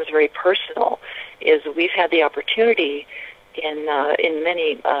it becomes very personal, is we've had the opportunity in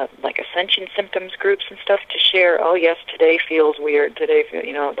many like Ascension symptoms groups and stuff to share, oh yes, today feels weird, today,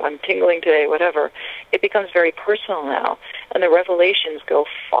 I'm tingling today, whatever. It becomes very personal now, and the revelations go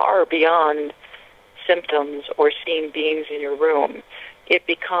far beyond symptoms or seeing beings in your room. It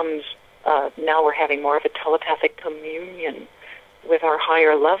becomes, now we're having more of a telepathic communion with our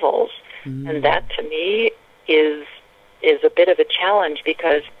higher levels, and that to me is a bit of a challenge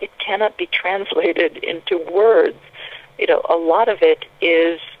because it cannot be translated into words. A lot of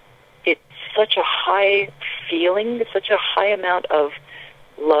it's such a high feeling, such a high amount of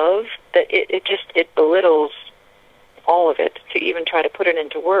love that it belittles all of it to even try to put it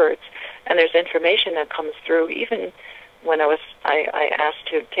into words. And there's information that comes through. Even when I asked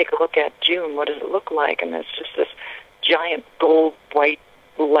to take a look at June, what does it look like? And it's just this giant gold white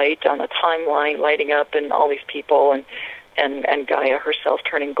light on the timeline lighting up, and all these people and Gaia herself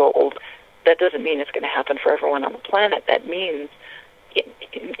turning gold. that doesn't mean it's going to happen for everyone on the planet. That means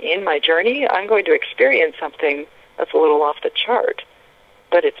in my journey, I'm going to experience something that's a little off the chart.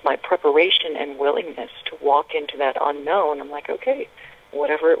 But it's my preparation and willingness to walk into that unknown. I'm like, okay,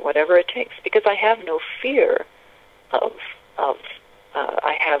 whatever it takes, because I have no fear of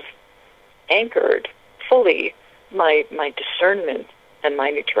I have anchored fully my discernment and my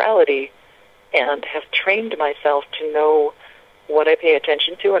neutrality, and have trained myself to know what I pay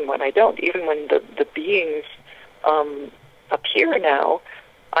attention to and what I don't. Even when the beings appear now,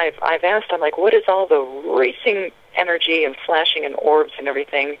 I've asked, I'm like, what is all the racing energy and flashing and orbs and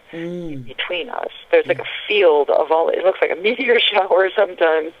everything in between us? There's like a field of all, it looks like a meteor shower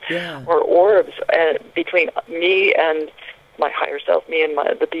sometimes, or orbs between me and my higher self, me and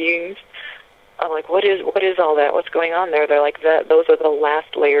the beings. I'm like, what is all that? What's going on there? They're like, those are the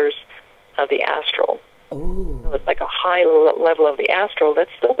last layers of the astral. Oh. So it's like a high level of the astral.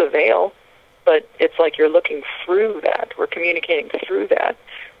 That's still the veil, but it's like you're looking through that. We're communicating through that.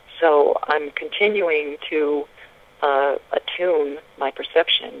 So I'm continuing to attune my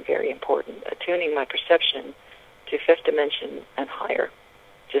perception, very important, attuning my perception to fifth dimension and higher,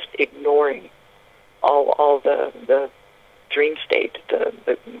 just ignoring all the dream state,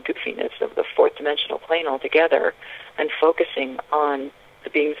 the goofiness of the fourth dimensional plane altogether, and focusing on the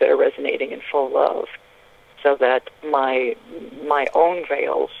beings that are resonating in full love, so that my own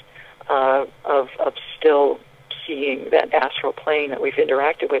veils of still seeing that astral plane that we've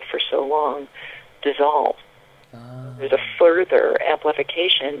interacted with for so long dissolve. There's a further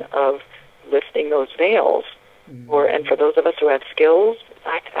amplification of lifting those veils. And for those of us who have skills,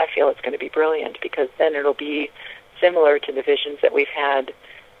 I feel it's going to be brilliant, because then it'll be similar to the visions that we've had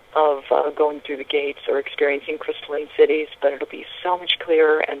of going through the gates or experiencing crystalline cities, but it'll be so much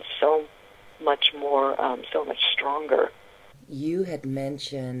clearer and so much more, so much stronger. You had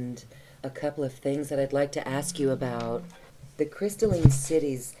mentioned a couple of things that I'd like to ask you about. The crystalline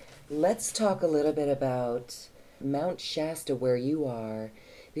cities, let's talk a little bit about Mount Shasta, where you are,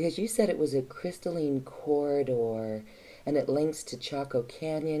 because you said it was a crystalline corridor, and it links to Chaco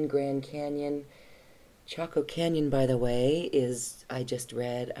Canyon, Grand Canyon. Chaco Canyon, by the way, is, I just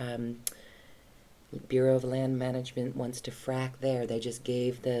read, Bureau of Land Management wants to frack there. They just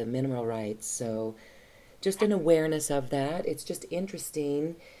gave the mineral rights, so just an awareness of that. It's just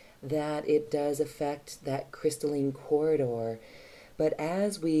interesting that it does affect that crystalline corridor. But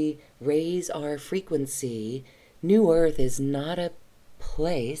as we raise our frequency, New Earth is not a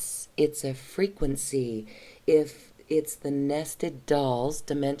place, it's a frequency. If it's the nested dolls,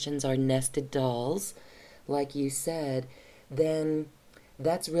 dimensions are nested dolls, like you said, then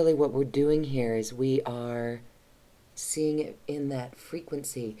that's really what we're doing here, is we are seeing it in that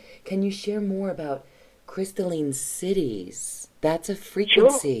frequency. Can you share more about crystalline cities? That's a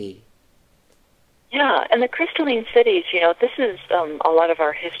frequency. Sure. Yeah, and the crystalline cities, this is a lot of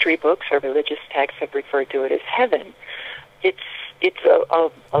our history books or religious texts have referred to it as heaven. It's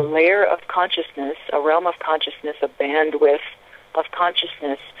a layer of consciousness, a realm of consciousness, a bandwidth of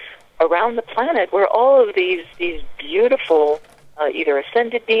consciousness around the planet, where all of these beautiful either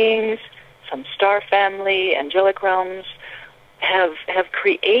ascended beings, some star family, angelic realms have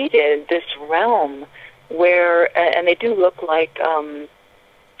created this realm where, and they do look like, I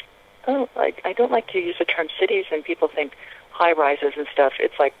don't like to use the term cities, and people think high-rises and stuff.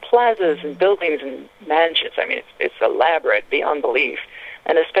 It's like plazas and buildings and mansions. I mean, it's elaborate beyond belief.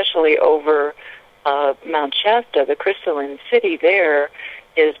 And especially over Mount Shasta, the crystalline city there,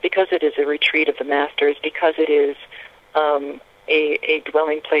 is because it is a retreat of the masters, because it is a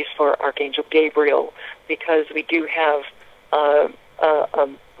dwelling place for Archangel Gabriel, because we do have a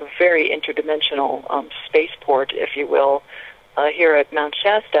very interdimensional spaceport, if you will, here at Mount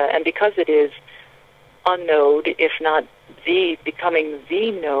Shasta, and because it is a node, if not becoming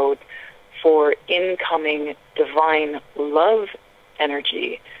the node for incoming divine love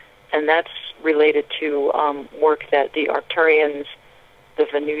energy, and that's related to work that the Arcturians, the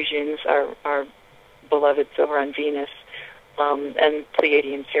Venusians, our beloveds over on Venus, and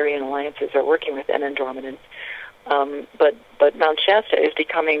Pleiadian Syrian alliances are working with, and Andromedans. But Mount Shasta is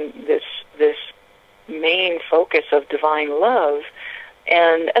becoming this main focus of divine love,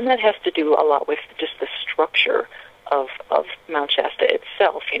 and that has to do a lot with just the structure of Mount Shasta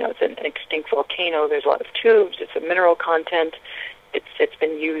itself. It's an extinct volcano. There's a lot of tubes. It's a mineral content. It's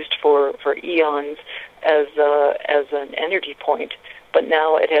been used for eons as an energy point, but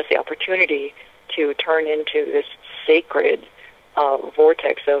now it has the opportunity to turn into this sacred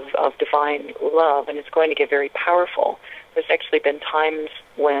vortex of divine love, and it's going to get very powerful. There's actually been times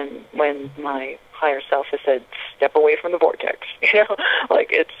when my higher self has said, step away from the vortex.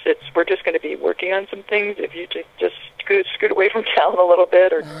 Like we're just going to be working on some things. If you just scoot away from town a little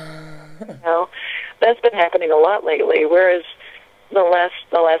bit, or that's been happening a lot lately. Whereas the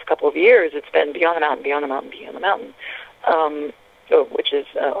last couple of years, it's been beyond the mountain, beyond the mountain, beyond the mountain, which is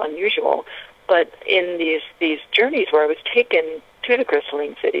unusual. But in these journeys where I was taken to the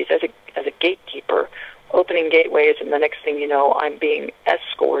crystalline cities as a gatekeeper, opening gateways, and the next thing you know, I'm being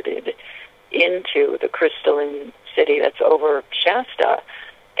escorted into the crystalline city that's over Shasta,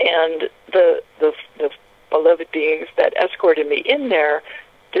 and the beloved beings that escorted me in there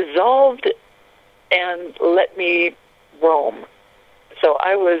dissolved and let me roam. So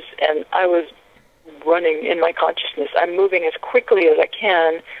I was running in my consciousness. I'm moving as quickly as I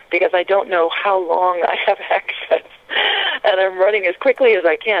can because I don't know how long I have access, and I'm running as quickly as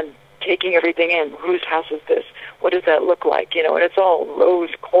I can, taking everything in. Whose house is this? What does that look like? And it's all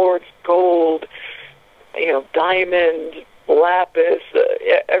rose quartz, gold, diamond, lapis,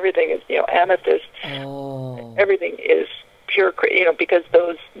 everything is, amethyst. Oh. Everything is pure, because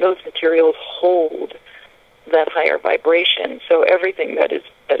those materials hold that higher vibration. So everything that is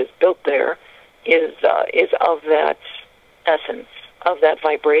built there is of that essence, of that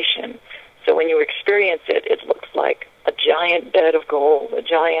vibration. So when you experience it, it looks like a giant bed of gold, a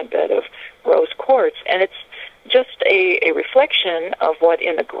giant bed of rose quartz, and it's just a reflection of what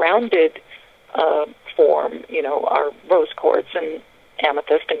in the grounded form, are rose quartz and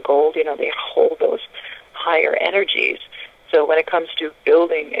amethyst and gold. They hold those higher energies. So when it comes to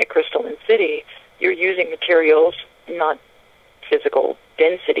building a crystalline city, you're using materials, not physical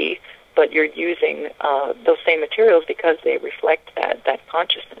density, but you're using those same materials because they reflect that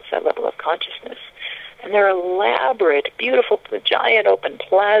consciousness, that level of consciousness. And they're elaborate, beautiful, giant open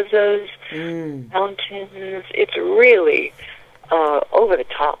plazas, mountains. It's really over the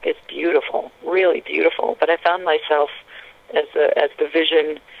top. It's beautiful, really beautiful. But I found myself as the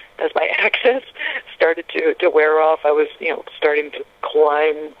vision, as my access started to wear off, I was starting to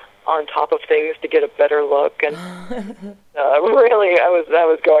climb on top of things to get a better look, and really, I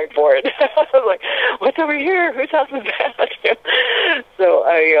was going for it. I was like, "What's over here? Whose house is that?" So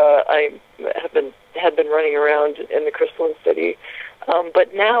I had been running around in the crystalline city,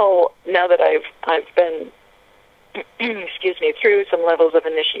 but now that I've been through some levels of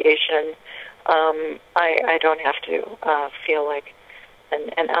initiation, I don't have to feel like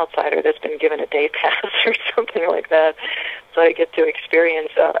an outsider that's been given a day pass or something like that. So I get to experience,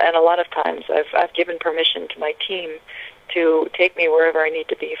 and a lot of times I've given permission to my team to take me wherever I need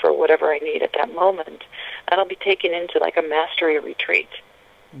to be for whatever I need at that moment. And I'll be taken into like a mastery retreat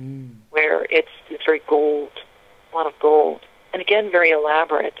where it's very gold, a lot of gold, and again very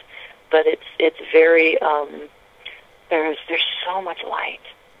elaborate, but it's very there's so much light,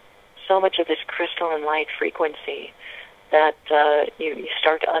 so much of this crystalline light frequency that you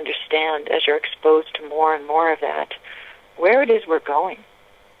start to understand as you're exposed to more and more of that, where it is we're going.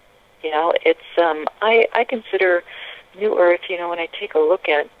 It's I consider New Earth, when I take a look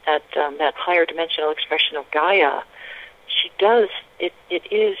at that higher dimensional expression of Gaia, she does, it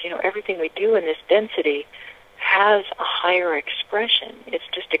is, everything we do in this density has a higher expression. It's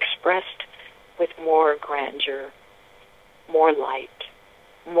just expressed with more grandeur, more light,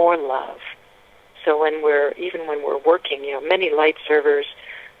 more love. So when we're working, many light servers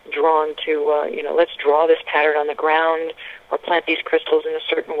drawn to, let's draw this pattern on the ground or plant these crystals in a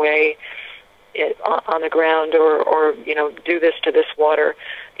certain way on the ground or do this to this water.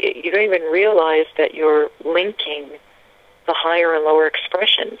 You don't even realize that you're linking the higher and lower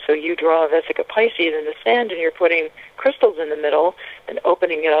expression. So you draw a Vesica Pisces in the sand and you're putting crystals in the middle and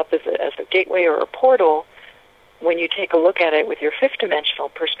opening it up as a gateway or a portal. When you take a look at it with your fifth dimensional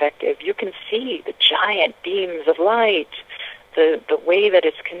perspective, you can see the giant beams of light, the way that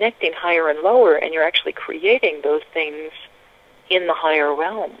it's connecting higher and lower, and you're actually creating those things in the higher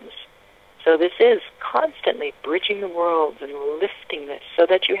realms. So this is constantly bridging the worlds and lifting this so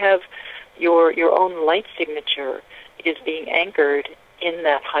that you have your own light signature is being anchored in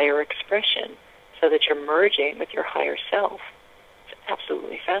that higher expression so that you're merging with your higher self. It's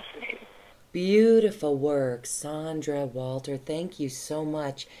absolutely fascinating. Beautiful work, Sandra, Walter. Thank you so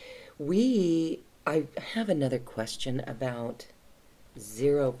much. I have another question about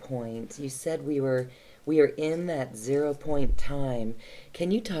 0 point. You said we are in that 0 point time. Can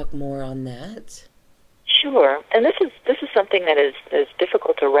you talk more on that? Sure. And this is something that is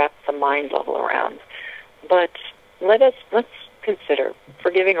difficult to wrap the mind level around. But let's consider,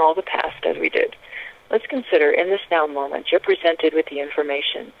 forgiving all the past as we did. Let's consider in this now moment, you're presented with the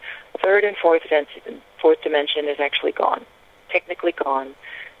information. Third and fourth dimension is actually gone, technically gone.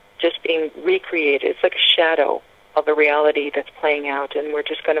 just being recreated. It's like a shadow of a reality that's playing out, and we're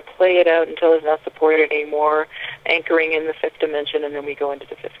just going to play it out until it's not supported anymore, anchoring in the fifth dimension, and then we go into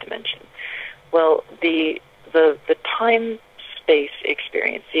the fifth dimension. Well, the time-space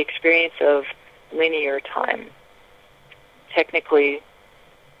experience, the experience of linear time, technically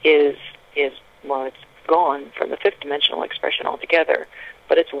is well, it's gone from the fifth dimensional expression altogether,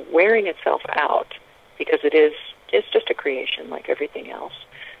 but it's wearing itself out because it's just a creation like everything else.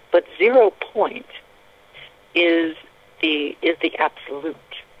 But 0 point is the absolute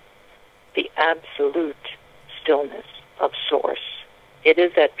stillness of Source. It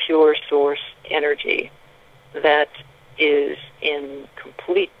is that pure Source energy that is in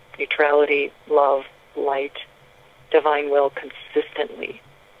complete neutrality, love, light, divine will consistently.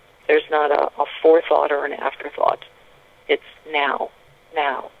 There's not a forethought or an afterthought. It's now,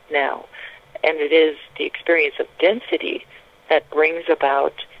 now, now. And it is the experience of density that brings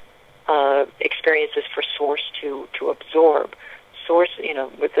about experiences for Source to absorb. Source,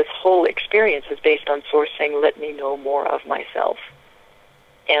 with this whole experience is based on Source saying, let me know more of myself.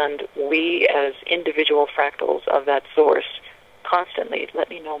 And we as individual fractals of that Source constantly, let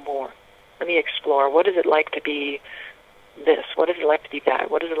me know more. Let me explore. What is it like to be this? What is it like to be that?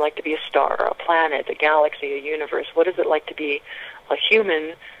 What is it like to be a star, a planet, a galaxy, a universe? What is it like to be a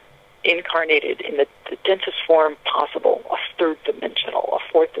human incarnated in the densest form possible, a third dimensional,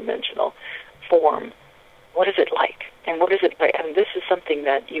 a fourth dimensional form? What is it like? And what is it like? And this is something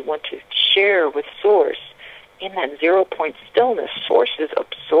that you want to share with Source. In that 0 point stillness, Source is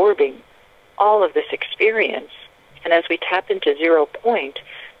absorbing all of this experience. And as we tap into 0 point,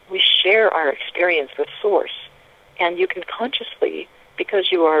 we share our experience with Source. And you can consciously,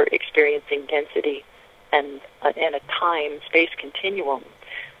 because you are experiencing density and a time-space continuum,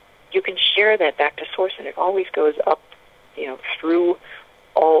 you can share that back to Source, and it always goes up, through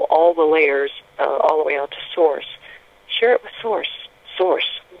all the layers, all the way out to Source. Share it with Source.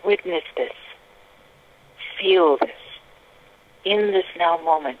 Source, witness this. Feel this. In this now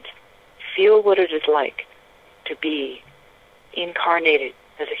moment, feel what it is like to be incarnated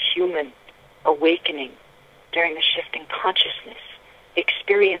as a human, awakening during the shifting consciousness,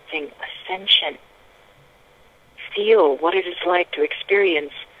 experiencing ascension. Feel what it is like to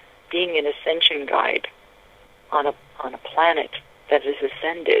experience being an ascension guide on a planet that is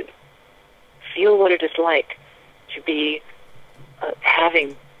ascended. Feel what it is like to be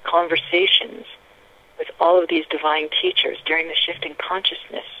having conversations with all of these divine teachers during the shifting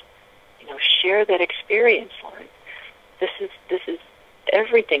consciousness. Share that experience, Lauren. This is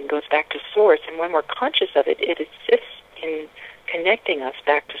everything goes back to Source, and when we're conscious of it, it assists in connecting us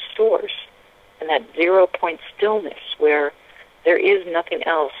back to Source, and that 0 point stillness where there is nothing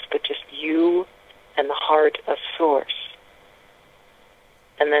else but just you and the heart of Source.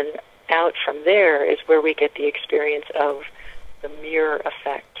 And then out from there is where we get the experience of the mirror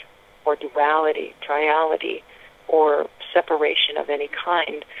effect, or duality, triality, or separation of any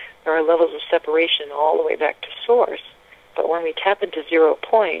kind. There are levels of separation all the way back to Source. But when we tap into 0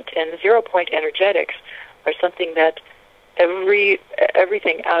 point, and the 0 point energetics are something that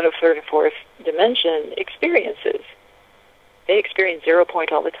everything out of third and fourth dimension experiences. They experience 0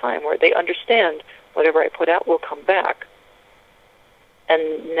 point all the time, where they understand whatever I put out will come back.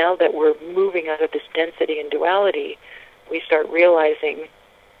 And now that we're moving out of this density and duality, we start realizing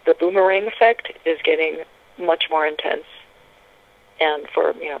the boomerang effect is getting much more intense. And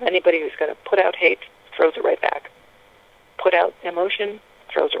for anybody who's going to put out hate, throws it right back. Put out emotion,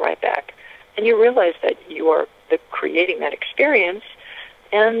 throws it right back. And you realize that you are creating that experience.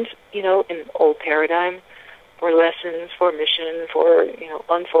 And, in old paradigm, for lessons, for mission, for,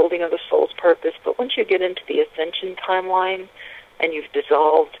 unfolding of the soul's purpose. But once you get into the ascension timeline and you've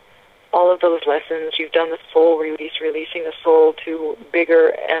dissolved all of those lessons, you've done the soul release, releasing the soul to bigger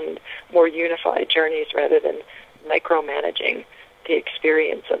and more unified journeys rather than micromanaging the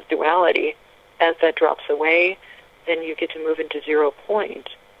experience of duality. As that drops away, then you get to move into 0 point,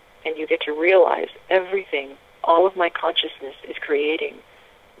 and you get to realize everything, all of my consciousness is creating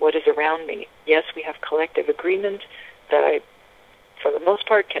what is around me. Yes, we have collective agreement that I, for the most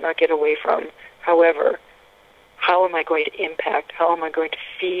part, cannot get away from. However, how am I going to impact, how am I going to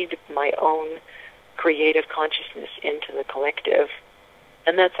feed my own creative consciousness into the collective?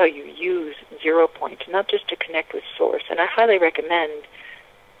 And that's how you use 0 point, not just to connect with Source. And I highly recommend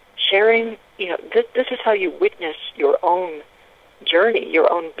sharing, this is how you witness your own journey,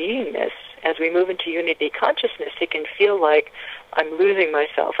 your own beingness. As we move into unity consciousness, it can feel like I'm losing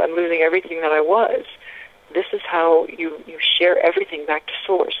myself, I'm losing everything that I was. This is how you share everything back to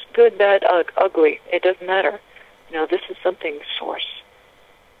Source. Good, bad, ugly, it doesn't matter. This is something Source.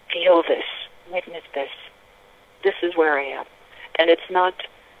 feel this, witness this. This is where I am. And it's not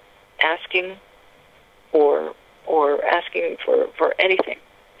asking or asking for anything.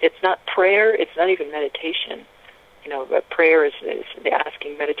 It's not prayer. It's not even meditation. But prayer is the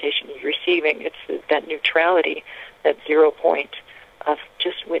asking, meditation is receiving. It's that neutrality, that 0 point of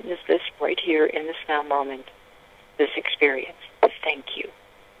just witness this right here in this now moment, this experience. Thank you.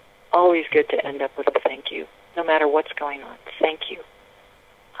 Always good to end up with a thank you, no matter what's going on. Thank you.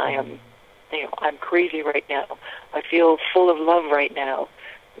 I'm crazy right now. I feel full of love right now.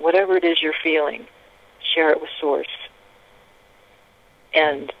 Whatever it is you're feeling, share it with Source.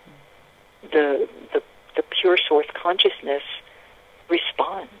 And the pure Source consciousness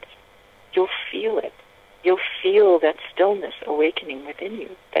responds. You'll feel it. You'll feel that stillness awakening within you,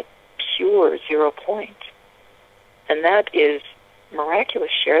 that pure 0 point. And that is miraculous.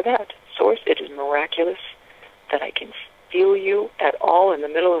 Share that. Source, it is miraculous that I can feel you at all in the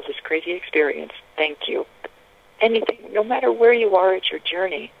middle of this crazy experience. Thank you. Anything, no matter where you are at your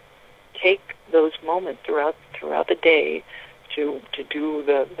journey, take those moments throughout the day to do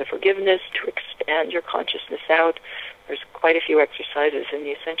the forgiveness, to expand your consciousness out. There's quite a few exercises in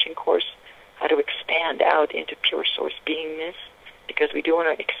the Ascension course, how to expand out into pure Source beingness, because we do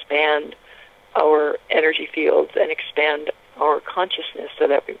want to expand our energy fields and expand our consciousness so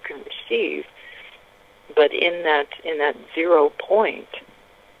that we can receive. But in that 0 point,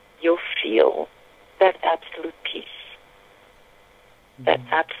 you'll feel that absolute peace, that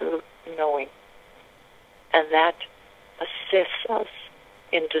absolute knowing, and that assists us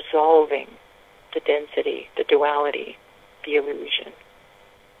in dissolving the density, the duality, the illusion.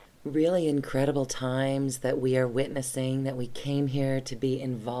 Really incredible times that we are witnessing, that we came here to be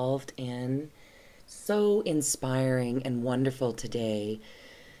involved in. So inspiring and wonderful today.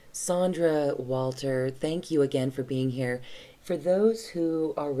 Sandra, Walter, thank you again for being here. For those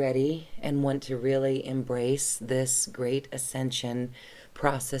who are ready and want to really embrace this great ascension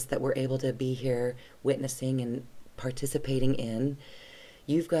process that we're able to be here witnessing and participating in,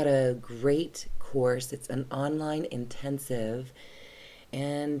 you've got a great course. It's an online intensive,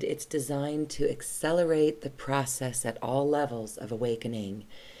 and it's designed to accelerate the process at all levels of awakening.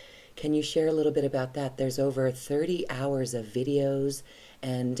 Can you share a little bit about that? There's over 30 hours of videos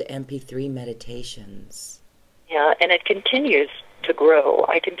and MP3 meditations. Yeah, and it continues to grow.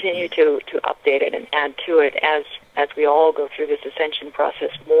 I continue to update it and add to it as we all go through this ascension process.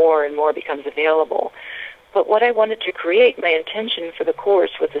 More and more becomes available. But what I wanted to create, my intention for the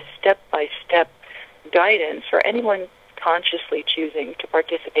course, was a step-by-step guidance for anyone consciously choosing to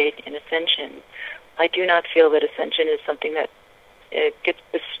participate in ascension. I do not feel that ascension is something that it gets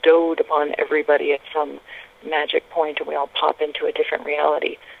bestowed upon everybody at some magic point and we all pop into a different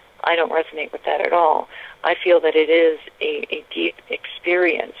reality. I don't resonate with that at all. I feel that it is a deep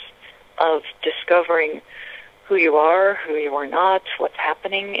experience of discovering who you are not, what's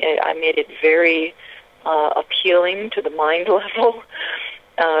happening. I made it very appealing to the mind level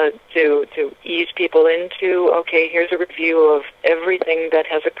to ease people into, okay, here's a review of everything that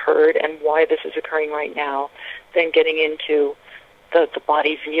has occurred and why this is occurring right now, then getting into the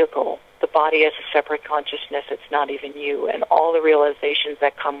body vehicle, the body as a separate consciousness. It's not even you, and all the realizations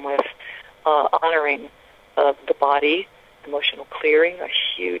that come with honoring the body, emotional clearing, a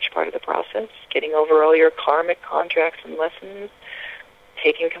huge part of the process, getting over all your karmic contracts and lessons,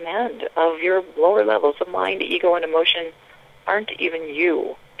 taking command of your lower levels of mind, ego, and emotion aren't even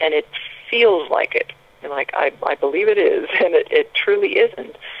you, and it feels like it. And like, I believe it is, and it truly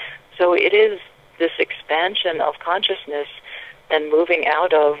isn't. So it is this expansion of consciousness and moving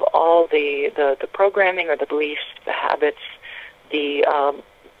out of all the programming or the beliefs, the habits, the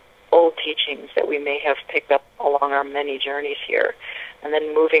old teachings that we may have picked up along our many journeys here, and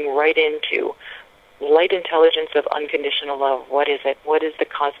then moving right into light intelligence of unconditional love. What is it? What is the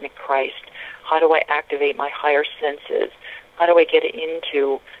cosmic Christ? How do I activate my higher senses? How do I get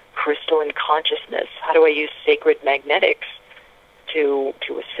into crystalline consciousness? How do I use sacred magnetics to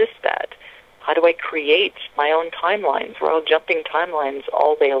assist that? How do I create my own timelines? We're all jumping timelines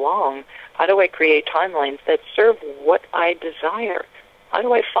all day long. How do I create timelines that serve what I desire? How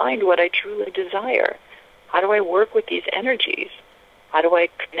do I find what I truly desire? How do I work with these energies? How do I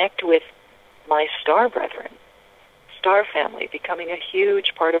connect with my star brethren, star family, becoming a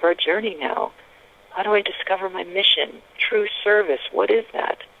huge part of our journey now? How do I discover my mission, true service? What is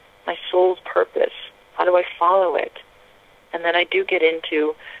that? My soul's purpose. How do I follow it? And then I do get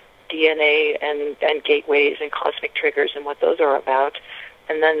into DNA and gateways and cosmic triggers and what those are about.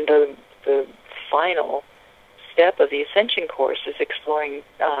 And then the final step of the Ascension course is exploring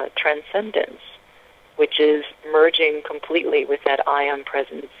transcendence, which is merging completely with that ion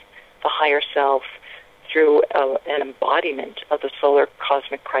presence, the higher self, through an embodiment of the solar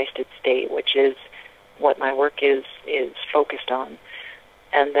cosmic Christed state, which is what my work is focused on.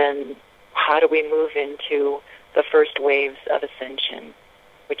 And then how do we move into the first waves of ascension,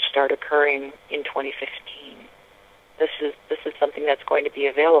 which start occurring in 2015? This is something that's going to be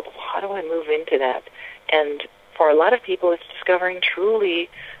available. How do I move into that? And for a lot of people, it's discovering truly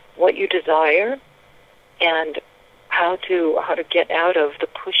what you desire and how to get out of the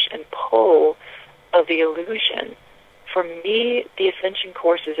push and pull of the illusion. For me, the Ascension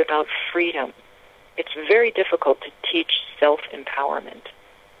course is about freedom. It's very difficult to teach self-empowerment.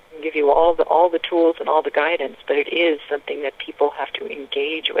 I can give you all the tools and all the guidance, but it is something that people have to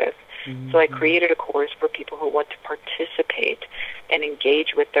engage with. Mm-hmm. So I created a course for people who want to participate and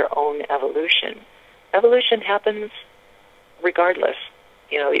engage with their own evolution. Evolution happens regardless.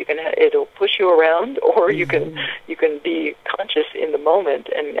 You know, it'll push you around, or you can be conscious in the moment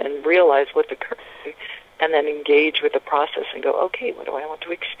and realize what's occurring, and then engage with the process and go, okay, what do I want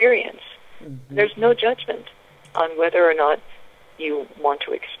to experience? Mm-hmm. There's no judgment on whether or not you want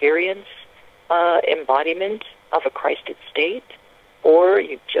to experience embodiment of a Christed state, or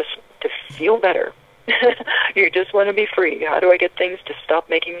you just to feel better. You just want to be free. How do I get things to stop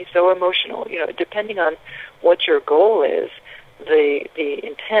making me so emotional? You know, depending on what your goal is, the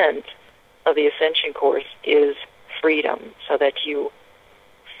intent of the Ascension course is freedom, so that you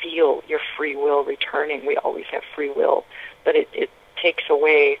feel your free will returning. We always have free will, but it takes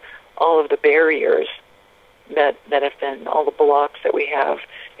away all of the barriers that have been, all the blocks that we have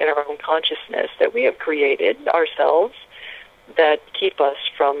in our own consciousness that we have created ourselves that keep us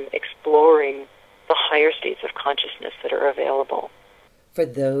from exploring the higher states of consciousness that are available. For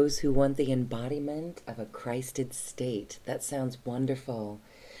those who want the embodiment of a Christed state. That sounds wonderful.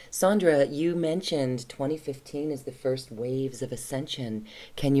 Sandra, you mentioned 2015 is the first waves of ascension.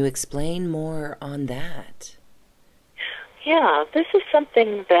 Can you explain more on that? Yeah, this is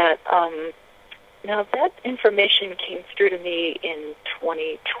something that, now that information came through to me in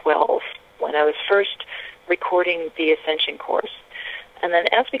 2012 when I was first recording the Ascension course. And then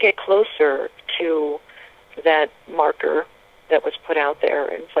as we get closer to that marker that was put out there,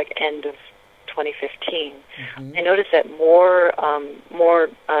 and it's like end of 2015, mm-hmm. I noticed that more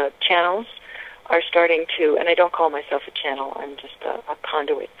channels are starting to, and I don't call myself a channel, I'm just a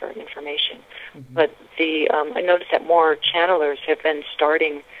conduit for information, mm-hmm. but I noticed that more channelers have been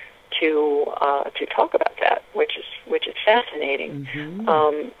starting to talk about that, which is fascinating,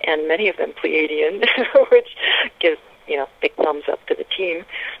 mm-hmm. And many of them Pleiadian, which gives big thumbs up to the team.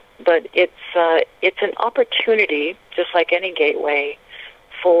 But it's an opportunity, just like any gateway,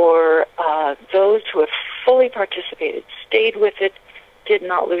 for those who have fully participated, stayed with it, did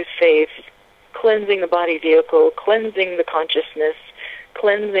not lose faith, cleansing the body vehicle, cleansing the consciousness,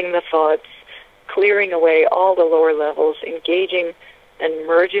 cleansing the thoughts, clearing away all the lower levels, engaging and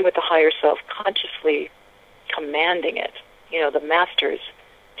merging with the higher self, consciously commanding it. The masters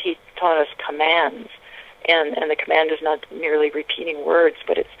taught us commands, and the command is not merely repeating words,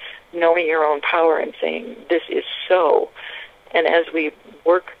 but it's knowing your own power and saying, this is so. And as we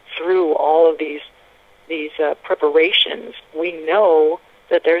work through all of these preparations, we know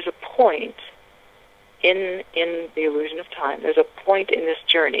that there's a point in the illusion of time, there's a point in this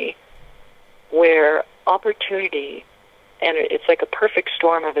journey where opportunity, and it's like a perfect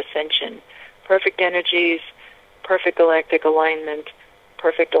storm of ascension, perfect energies, perfect galactic alignment,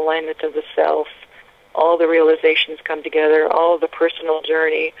 perfect alignment of the self, all the realizations come together, all of the personal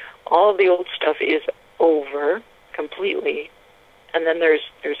journey, all of the old stuff is over completely, and then there's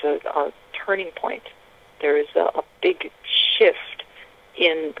a turning point. There is a big shift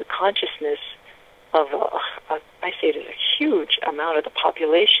in the consciousness of, I say it is a huge amount of the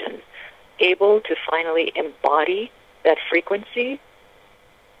population, able to finally embody that frequency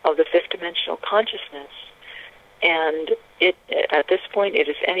of the fifth dimensional consciousness. And at this point, it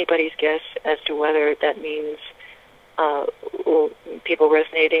is anybody's guess as to whether that means people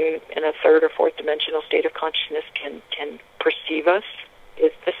resonating in a third or fourth dimensional state of consciousness can perceive us.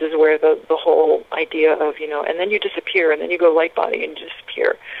 This is where the whole idea of, and then you disappear, and then you go light body and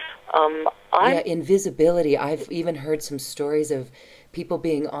disappear. Invisibility. I've even heard some stories of people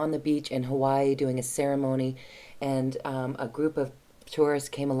being on the beach in Hawaii doing a ceremony, and a group of tourists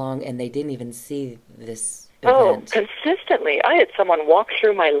came along and they didn't even see this event. Oh, consistently. I had someone walk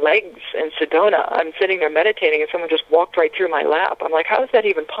through my legs in Sedona. I'm sitting there meditating and someone just walked right through my lap. I'm like, how is that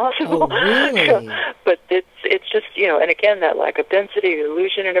even possible? Oh, really? But it's just, and again, that lack of density, the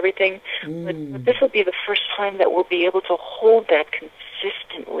illusion and everything. But this will be the first time that we'll be able to hold that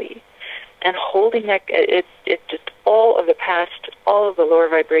consistently. and holding that, it just, all of the past, all of the lower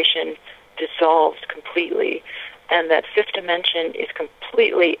vibration dissolves completely, and that fifth dimension is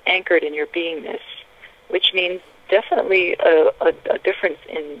completely anchored in your beingness, which means definitely a difference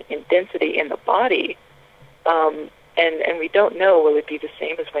in density in the body. And we don't know, will it be the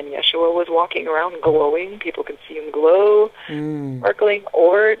same as when Yeshua was walking around glowing? People can see him glow, sparkling,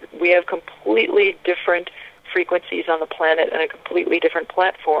 or we have completely different frequencies on the planet and a completely different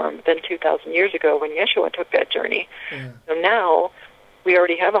platform than 2,000 years ago when Yeshua took that journey. Yeah. So now we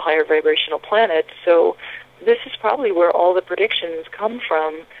already have a higher vibrational planet, so this is probably where all the predictions come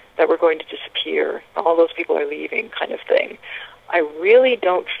from that we're going to disappear. All those people are leaving, kind of thing. I really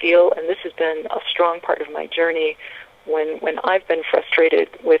don't feel, and this has been a strong part of my journey, when I've been frustrated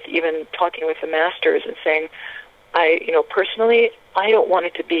with even talking with the masters and saying, personally, I don't want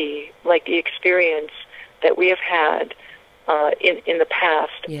it to be like the experience that we have had in the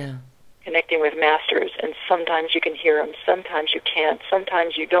past, connecting with masters, and sometimes you can hear them, sometimes you can't,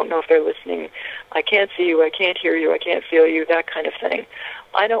 sometimes you don't know if they're listening. I can't see you, I can't hear you, I can't feel you, that kind of thing.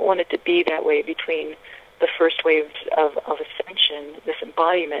 I don't want it to be that way between the first waves of ascension, this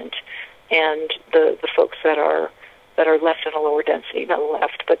embodiment, and the folks that are left in a lower density, not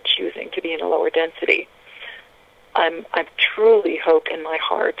left, but choosing to be in a lower density. I truly hope in my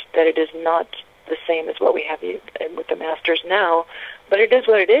heart that it is not the same as what we have with the masters now, but it is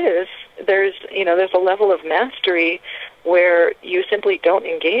what it is. There's a level of mastery where you simply don't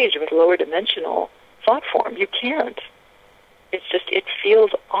engage with lower dimensional thought form. You can't. It's just, it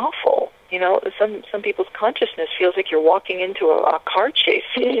feels awful. Some people's consciousness feels like you're walking into a car chase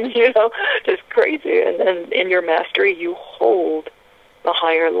scene, just crazy. And in your mastery, you hold the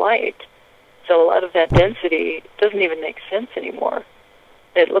higher light. So a lot of that density doesn't even make sense anymore.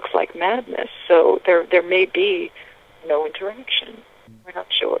 It looks like madness. So there may be no interaction. We're not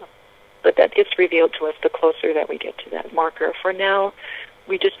sure. But that gets revealed to us the closer that we get to that marker. For now,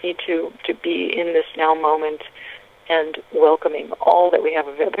 we just need to be in this now moment and welcoming all that we have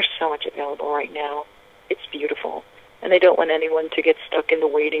available. There's so much available right now. It's beautiful. And they don't want anyone to get stuck in the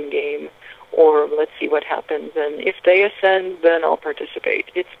waiting game or let's see what happens. And if they ascend, then I'll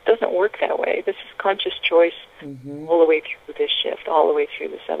participate. It doesn't work that way. This is conscious choice all the way through this shift, all the way through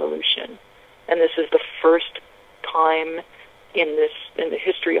this evolution. And this is the first time in the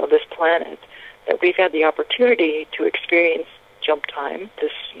history of this planet that we've had the opportunity to experience jump time,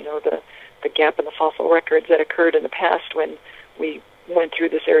 the gap in the fossil records that occurred in the past when we went through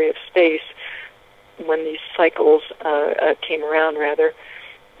this area of space, when these cycles came around, rather.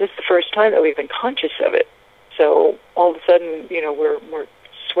 This is the first time that we've been conscious of it. So all of a sudden, we're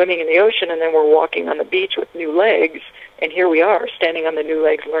swimming in the ocean, and then we're walking on the beach with new legs, and here we are, standing on the new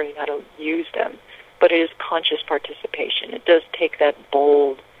legs, learning how to use them. But it is conscious participation. It does take that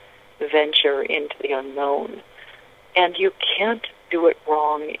bold venture into the unknown. And you can't do it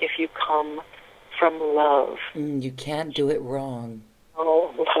wrong if you come from love. You can't do it wrong.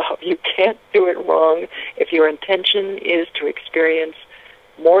 Oh, love. You can't do it wrong if your intention is to experience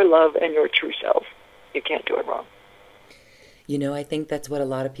more love and your true self. You can't do it wrong. I think that's what a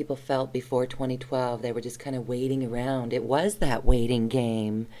lot of people felt before 2012. They were just kind of waiting around. It was that waiting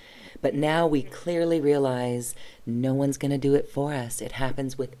game. But now we clearly realize no one's going to do it for us. It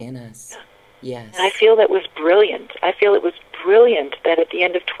happens within us. Yes. And I feel that was brilliant. I feel it was brilliant that at the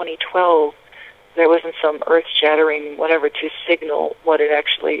end of 2012, there wasn't some earth-shattering whatever to signal what had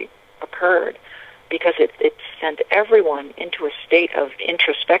actually occurred, because it sent everyone into a state of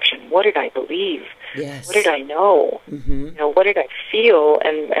introspection. What did I believe? Yes. What did I know? What did I feel,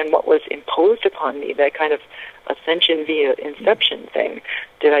 and what was imposed upon me, that kind of ascension via inception thing?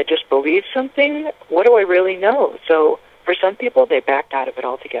 Did I just believe something? What do I really know? So for some people, they backed out of it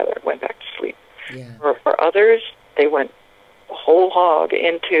altogether, went back to sleep. Yeah. For others, they went whole hog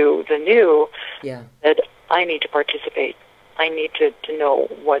into the new, that I need to participate. I need to know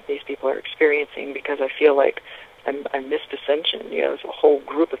what these people are experiencing, because I feel like I missed ascension. There's a whole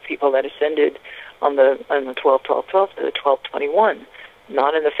group of people that ascended on the 12-12-12 to the 12-21,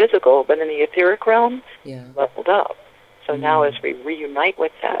 not in the physical, but in the etheric realm, leveled up. So now as we reunite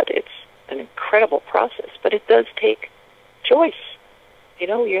with that, it's an incredible process, but it does take choice.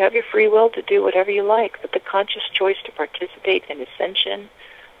 You have your free will to do whatever you like, but the conscious choice to participate in ascension,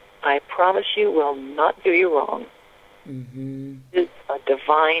 I promise you, will not do you wrong. It is a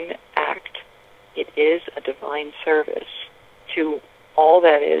divine act. It is a divine service to all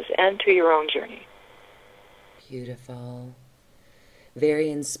that is and to your own journey. Beautiful. Very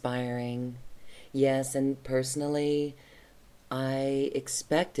inspiring. Yes, and personally, I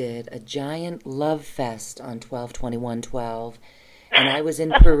expected a giant love fest on 12-21-12, and I was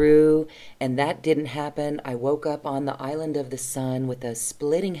in Peru, and that didn't happen. I woke up on the island of the sun with a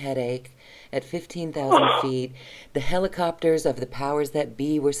splitting headache at 15,000 feet. The helicopters of the powers that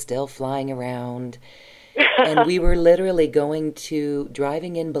be were still flying around. And we were literally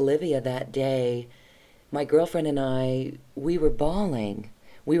driving in Bolivia that day. My girlfriend and I, we were bawling.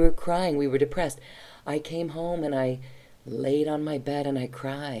 We were crying. We were depressed. I came home and I laid on my bed and I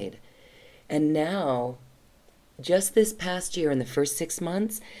cried. And now, just this past year, in the first 6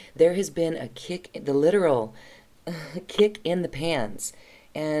 months, there has been a the literal kick in the pants.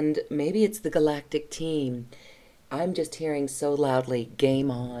 And maybe it's the galactic team. I'm just hearing so loudly, game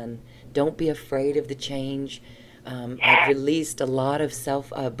on. Don't be afraid of the change. I've released a lot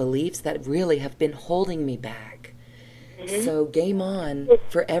of beliefs that really have been holding me back. Mm-hmm. So game on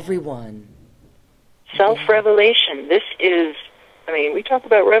for everyone. Self-revelation. This is, we talk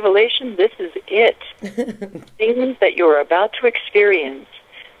about revelation. This is it. Things that you're about to experience,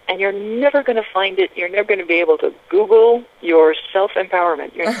 and you're never going to find it. You're never going to be able to Google your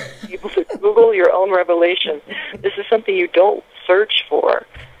self-empowerment. You're not going to be able to Google your own revelation. This is something you don't search for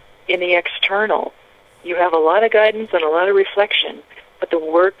in the external. You have a lot of guidance and a lot of reflection, but the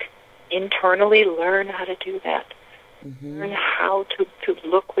work internally, learn how to do that. Mm-hmm. Learn how to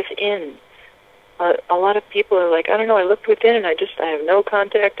look within. A lot of people are like, I don't know, I looked within and I have no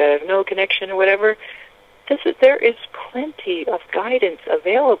contact, I have no connection or whatever. There is plenty of guidance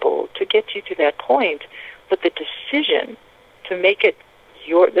available to get you to that point, but the decision to make it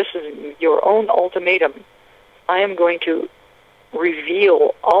this is your own ultimatum. I am going to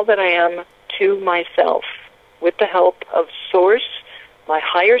reveal all that I am to myself with the help of Source, my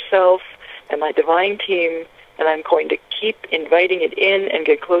higher self, and my divine team, and I'm going to keep inviting it in and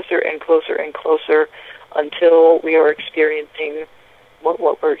get closer and closer and closer until we are experiencing what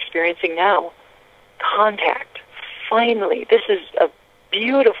we're experiencing now. Contact. Finally, this is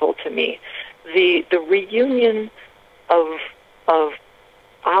beautiful to me. The reunion of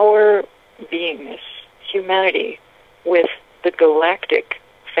our beingness, humanity, with the galactic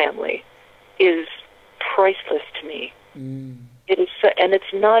family is priceless to me. Mm. It is, and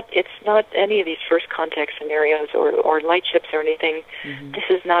it's not any of these first contact scenarios or light ships or anything. Mm-hmm. This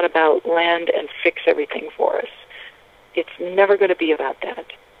is not about land and fix everything for us. It's never going to be about that.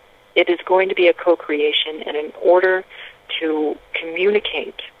 It is going to be a co-creation, and in order to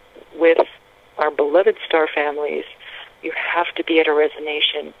communicate with our beloved star families, you have to be at a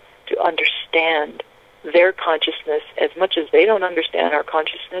resonation to understand their consciousness. As much as they don't understand our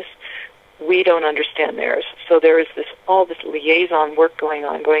consciousness, we don't understand theirs. So there is all this liaison work going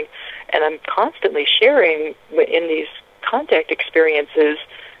on, and I'm constantly sharing in these contact experiences.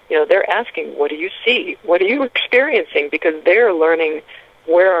 They're asking, what do you see? What are you experiencing? Because they're learning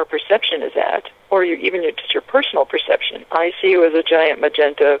where our perception is at, or even just your personal perception. I see you as a giant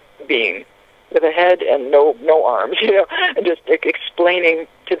magenta being with a head and no arms, and just explaining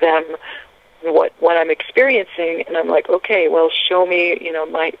to them what I'm experiencing, and I'm like, okay, well, show me,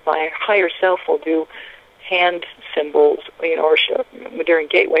 my higher self will do hand symbols, or during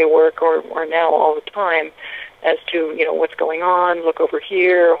gateway work, or now all the time, as to, what's going on, look over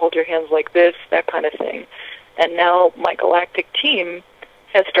here, hold your hands like this, that kind of thing. And now my galactic team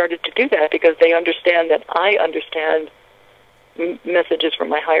has started to do that because they understand that I understand messages from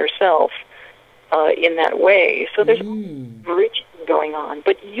my higher self in that way. So there's bridging going on,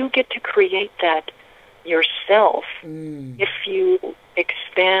 but you get to create that yourself if you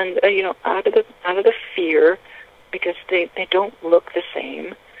expand, out of the fear, because they don't look the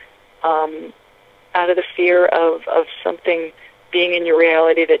same, out of the fear of something being in your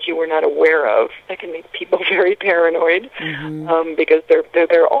reality that you were not aware of. That can make people very paranoid, because they're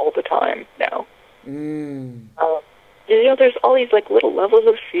there all the time now. There's all these little levels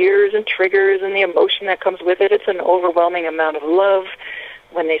of fears and triggers and the emotion that comes with it. It's an overwhelming amount of love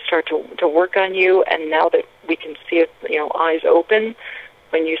when they start to work on you. And now that we can see it, eyes open,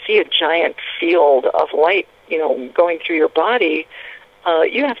 when you see a giant field of light, going through your body,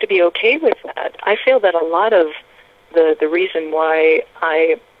 you have to be okay with that. I feel that a lot of the reason why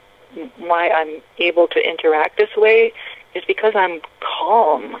I'm able to interact this way is because I'm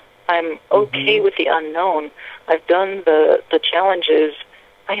calm. I'm okay with the unknown. I've done the challenges.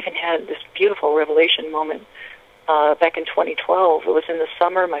 I even had this beautiful revelation moment back in 2012. It was in the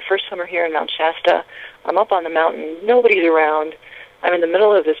summer, my first summer here in Mount Shasta. I'm up on the mountain. Nobody's around. I'm in the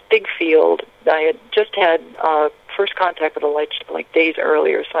middle of this big field. I had just had first contact with the light days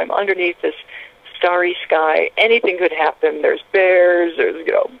earlier, so I'm underneath this starry sky. Anything could happen. There's bears, there's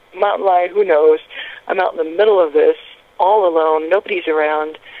mountain lion, who knows. I'm out in the middle of this, all alone, nobody's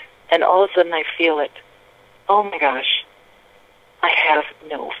around, and all of a sudden I feel it. Oh my gosh, I have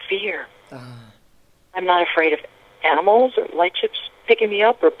no fear. Ah. I'm not afraid of animals or light ships picking me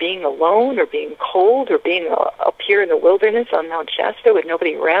up, or being alone, or being cold, or being up here in the wilderness on Mount Shasta with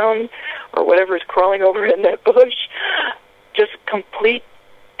nobody around, or whatever is crawling over in that bush. Just complete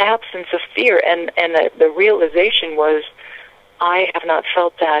absence of fear. And the realization was, I have not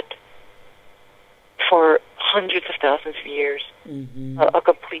felt that for hundreds of thousands of years. Mm-hmm. A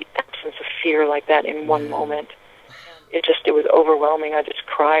complete absence of fear like that in one moment. It was overwhelming. I just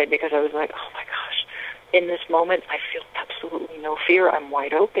cried because I was like, oh my gosh, in this moment I feel absolutely no fear. I'm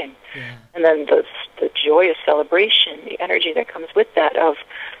wide open. Yeah. And then the joyous celebration, the energy that comes with that of,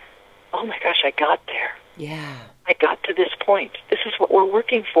 oh my gosh, I got there. Yeah. I got to this point. This is what we're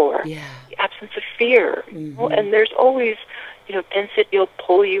working for. Yeah. The absence of fear. Mm-hmm. Well, and there's always, density will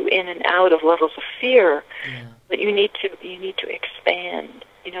pull you in and out of levels of fear. Yeah. But you need to expand,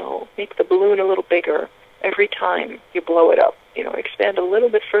 make the balloon a little bigger every time you blow it up. Expand a little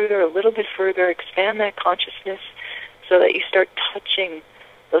bit further, expand that consciousness so that you start touching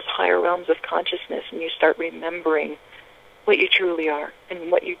those higher realms of consciousness, and you start remembering what you truly are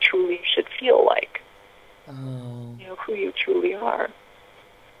and what you truly should feel like. Oh. Who you truly are.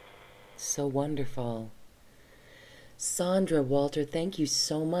 So wonderful. Sandra, Walter, thank you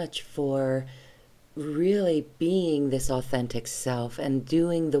so much for really being this authentic self and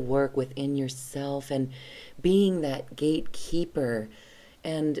doing the work within yourself and being that gatekeeper.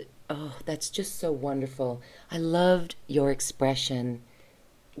 And that's just so wonderful. I loved your expression,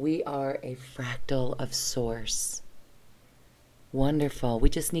 we are a fractal of source. Wonderful. We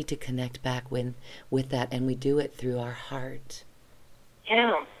just need to connect back with that, and we do it through our heart.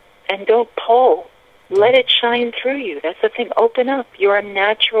 Yeah, and don't pull. Let it shine through you. That's the thing. Open up. You're a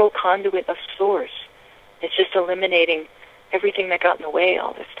natural conduit of source. It's just eliminating everything that got in the way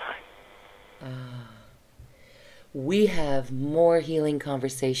all this time. We have more healing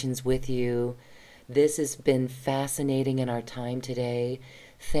conversations with you. This has been fascinating in our time today.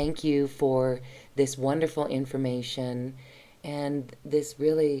 Thank you for this wonderful information and this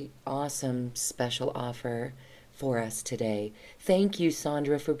really awesome special offer for us today. Thank you,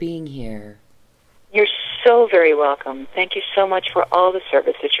 Sandra, for being here. You're so very welcome. Thank you so much for all the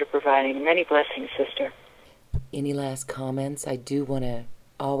service that you're providing. Many blessings, sister. Any last comments? I do want to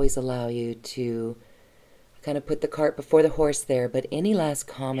always allow you to kind of put the cart before the horse there, but any last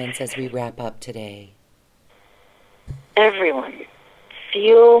comments as we wrap up today? Everyone,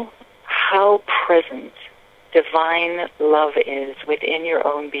 feel how present divine love is within your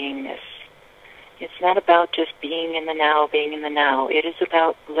own beingness. It's not about just being in the now, being in the now. It is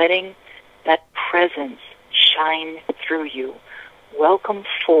about letting that presence shine through you. Welcome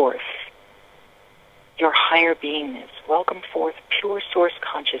forth your higher beingness. Welcome forth pure source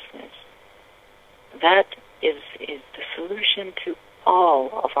consciousness. That is the solution to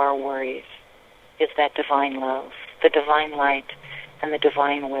all of our worries, is that divine love, the divine light, and the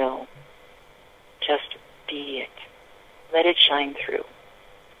divine will. Just be it. Let it shine through.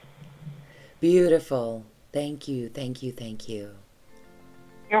 Beautiful. Thank you, thank you, thank you.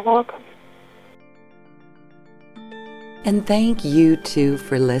 You're welcome. And thank you, too,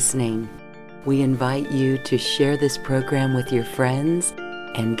 for listening. We invite you to share this program with your friends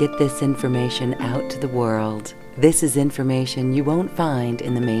and get this information out to the world. This is information you won't find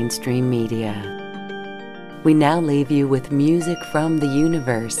in the mainstream media. We now leave you with music from the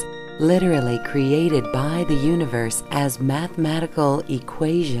universe, literally created by the universe as mathematical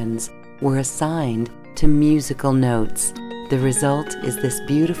equations were assigned to musical notes. The result is this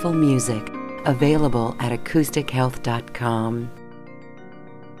beautiful music available at acoustichealth.com.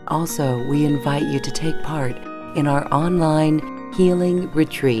 Also, we invite you to take part in our online healing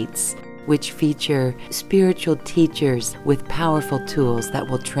retreats, which feature spiritual teachers with powerful tools that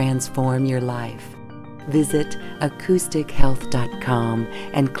will transform your life. Visit acoustichealth.com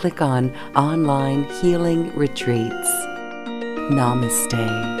and click on Online Healing Retreats.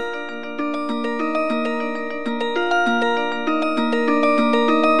 Namaste.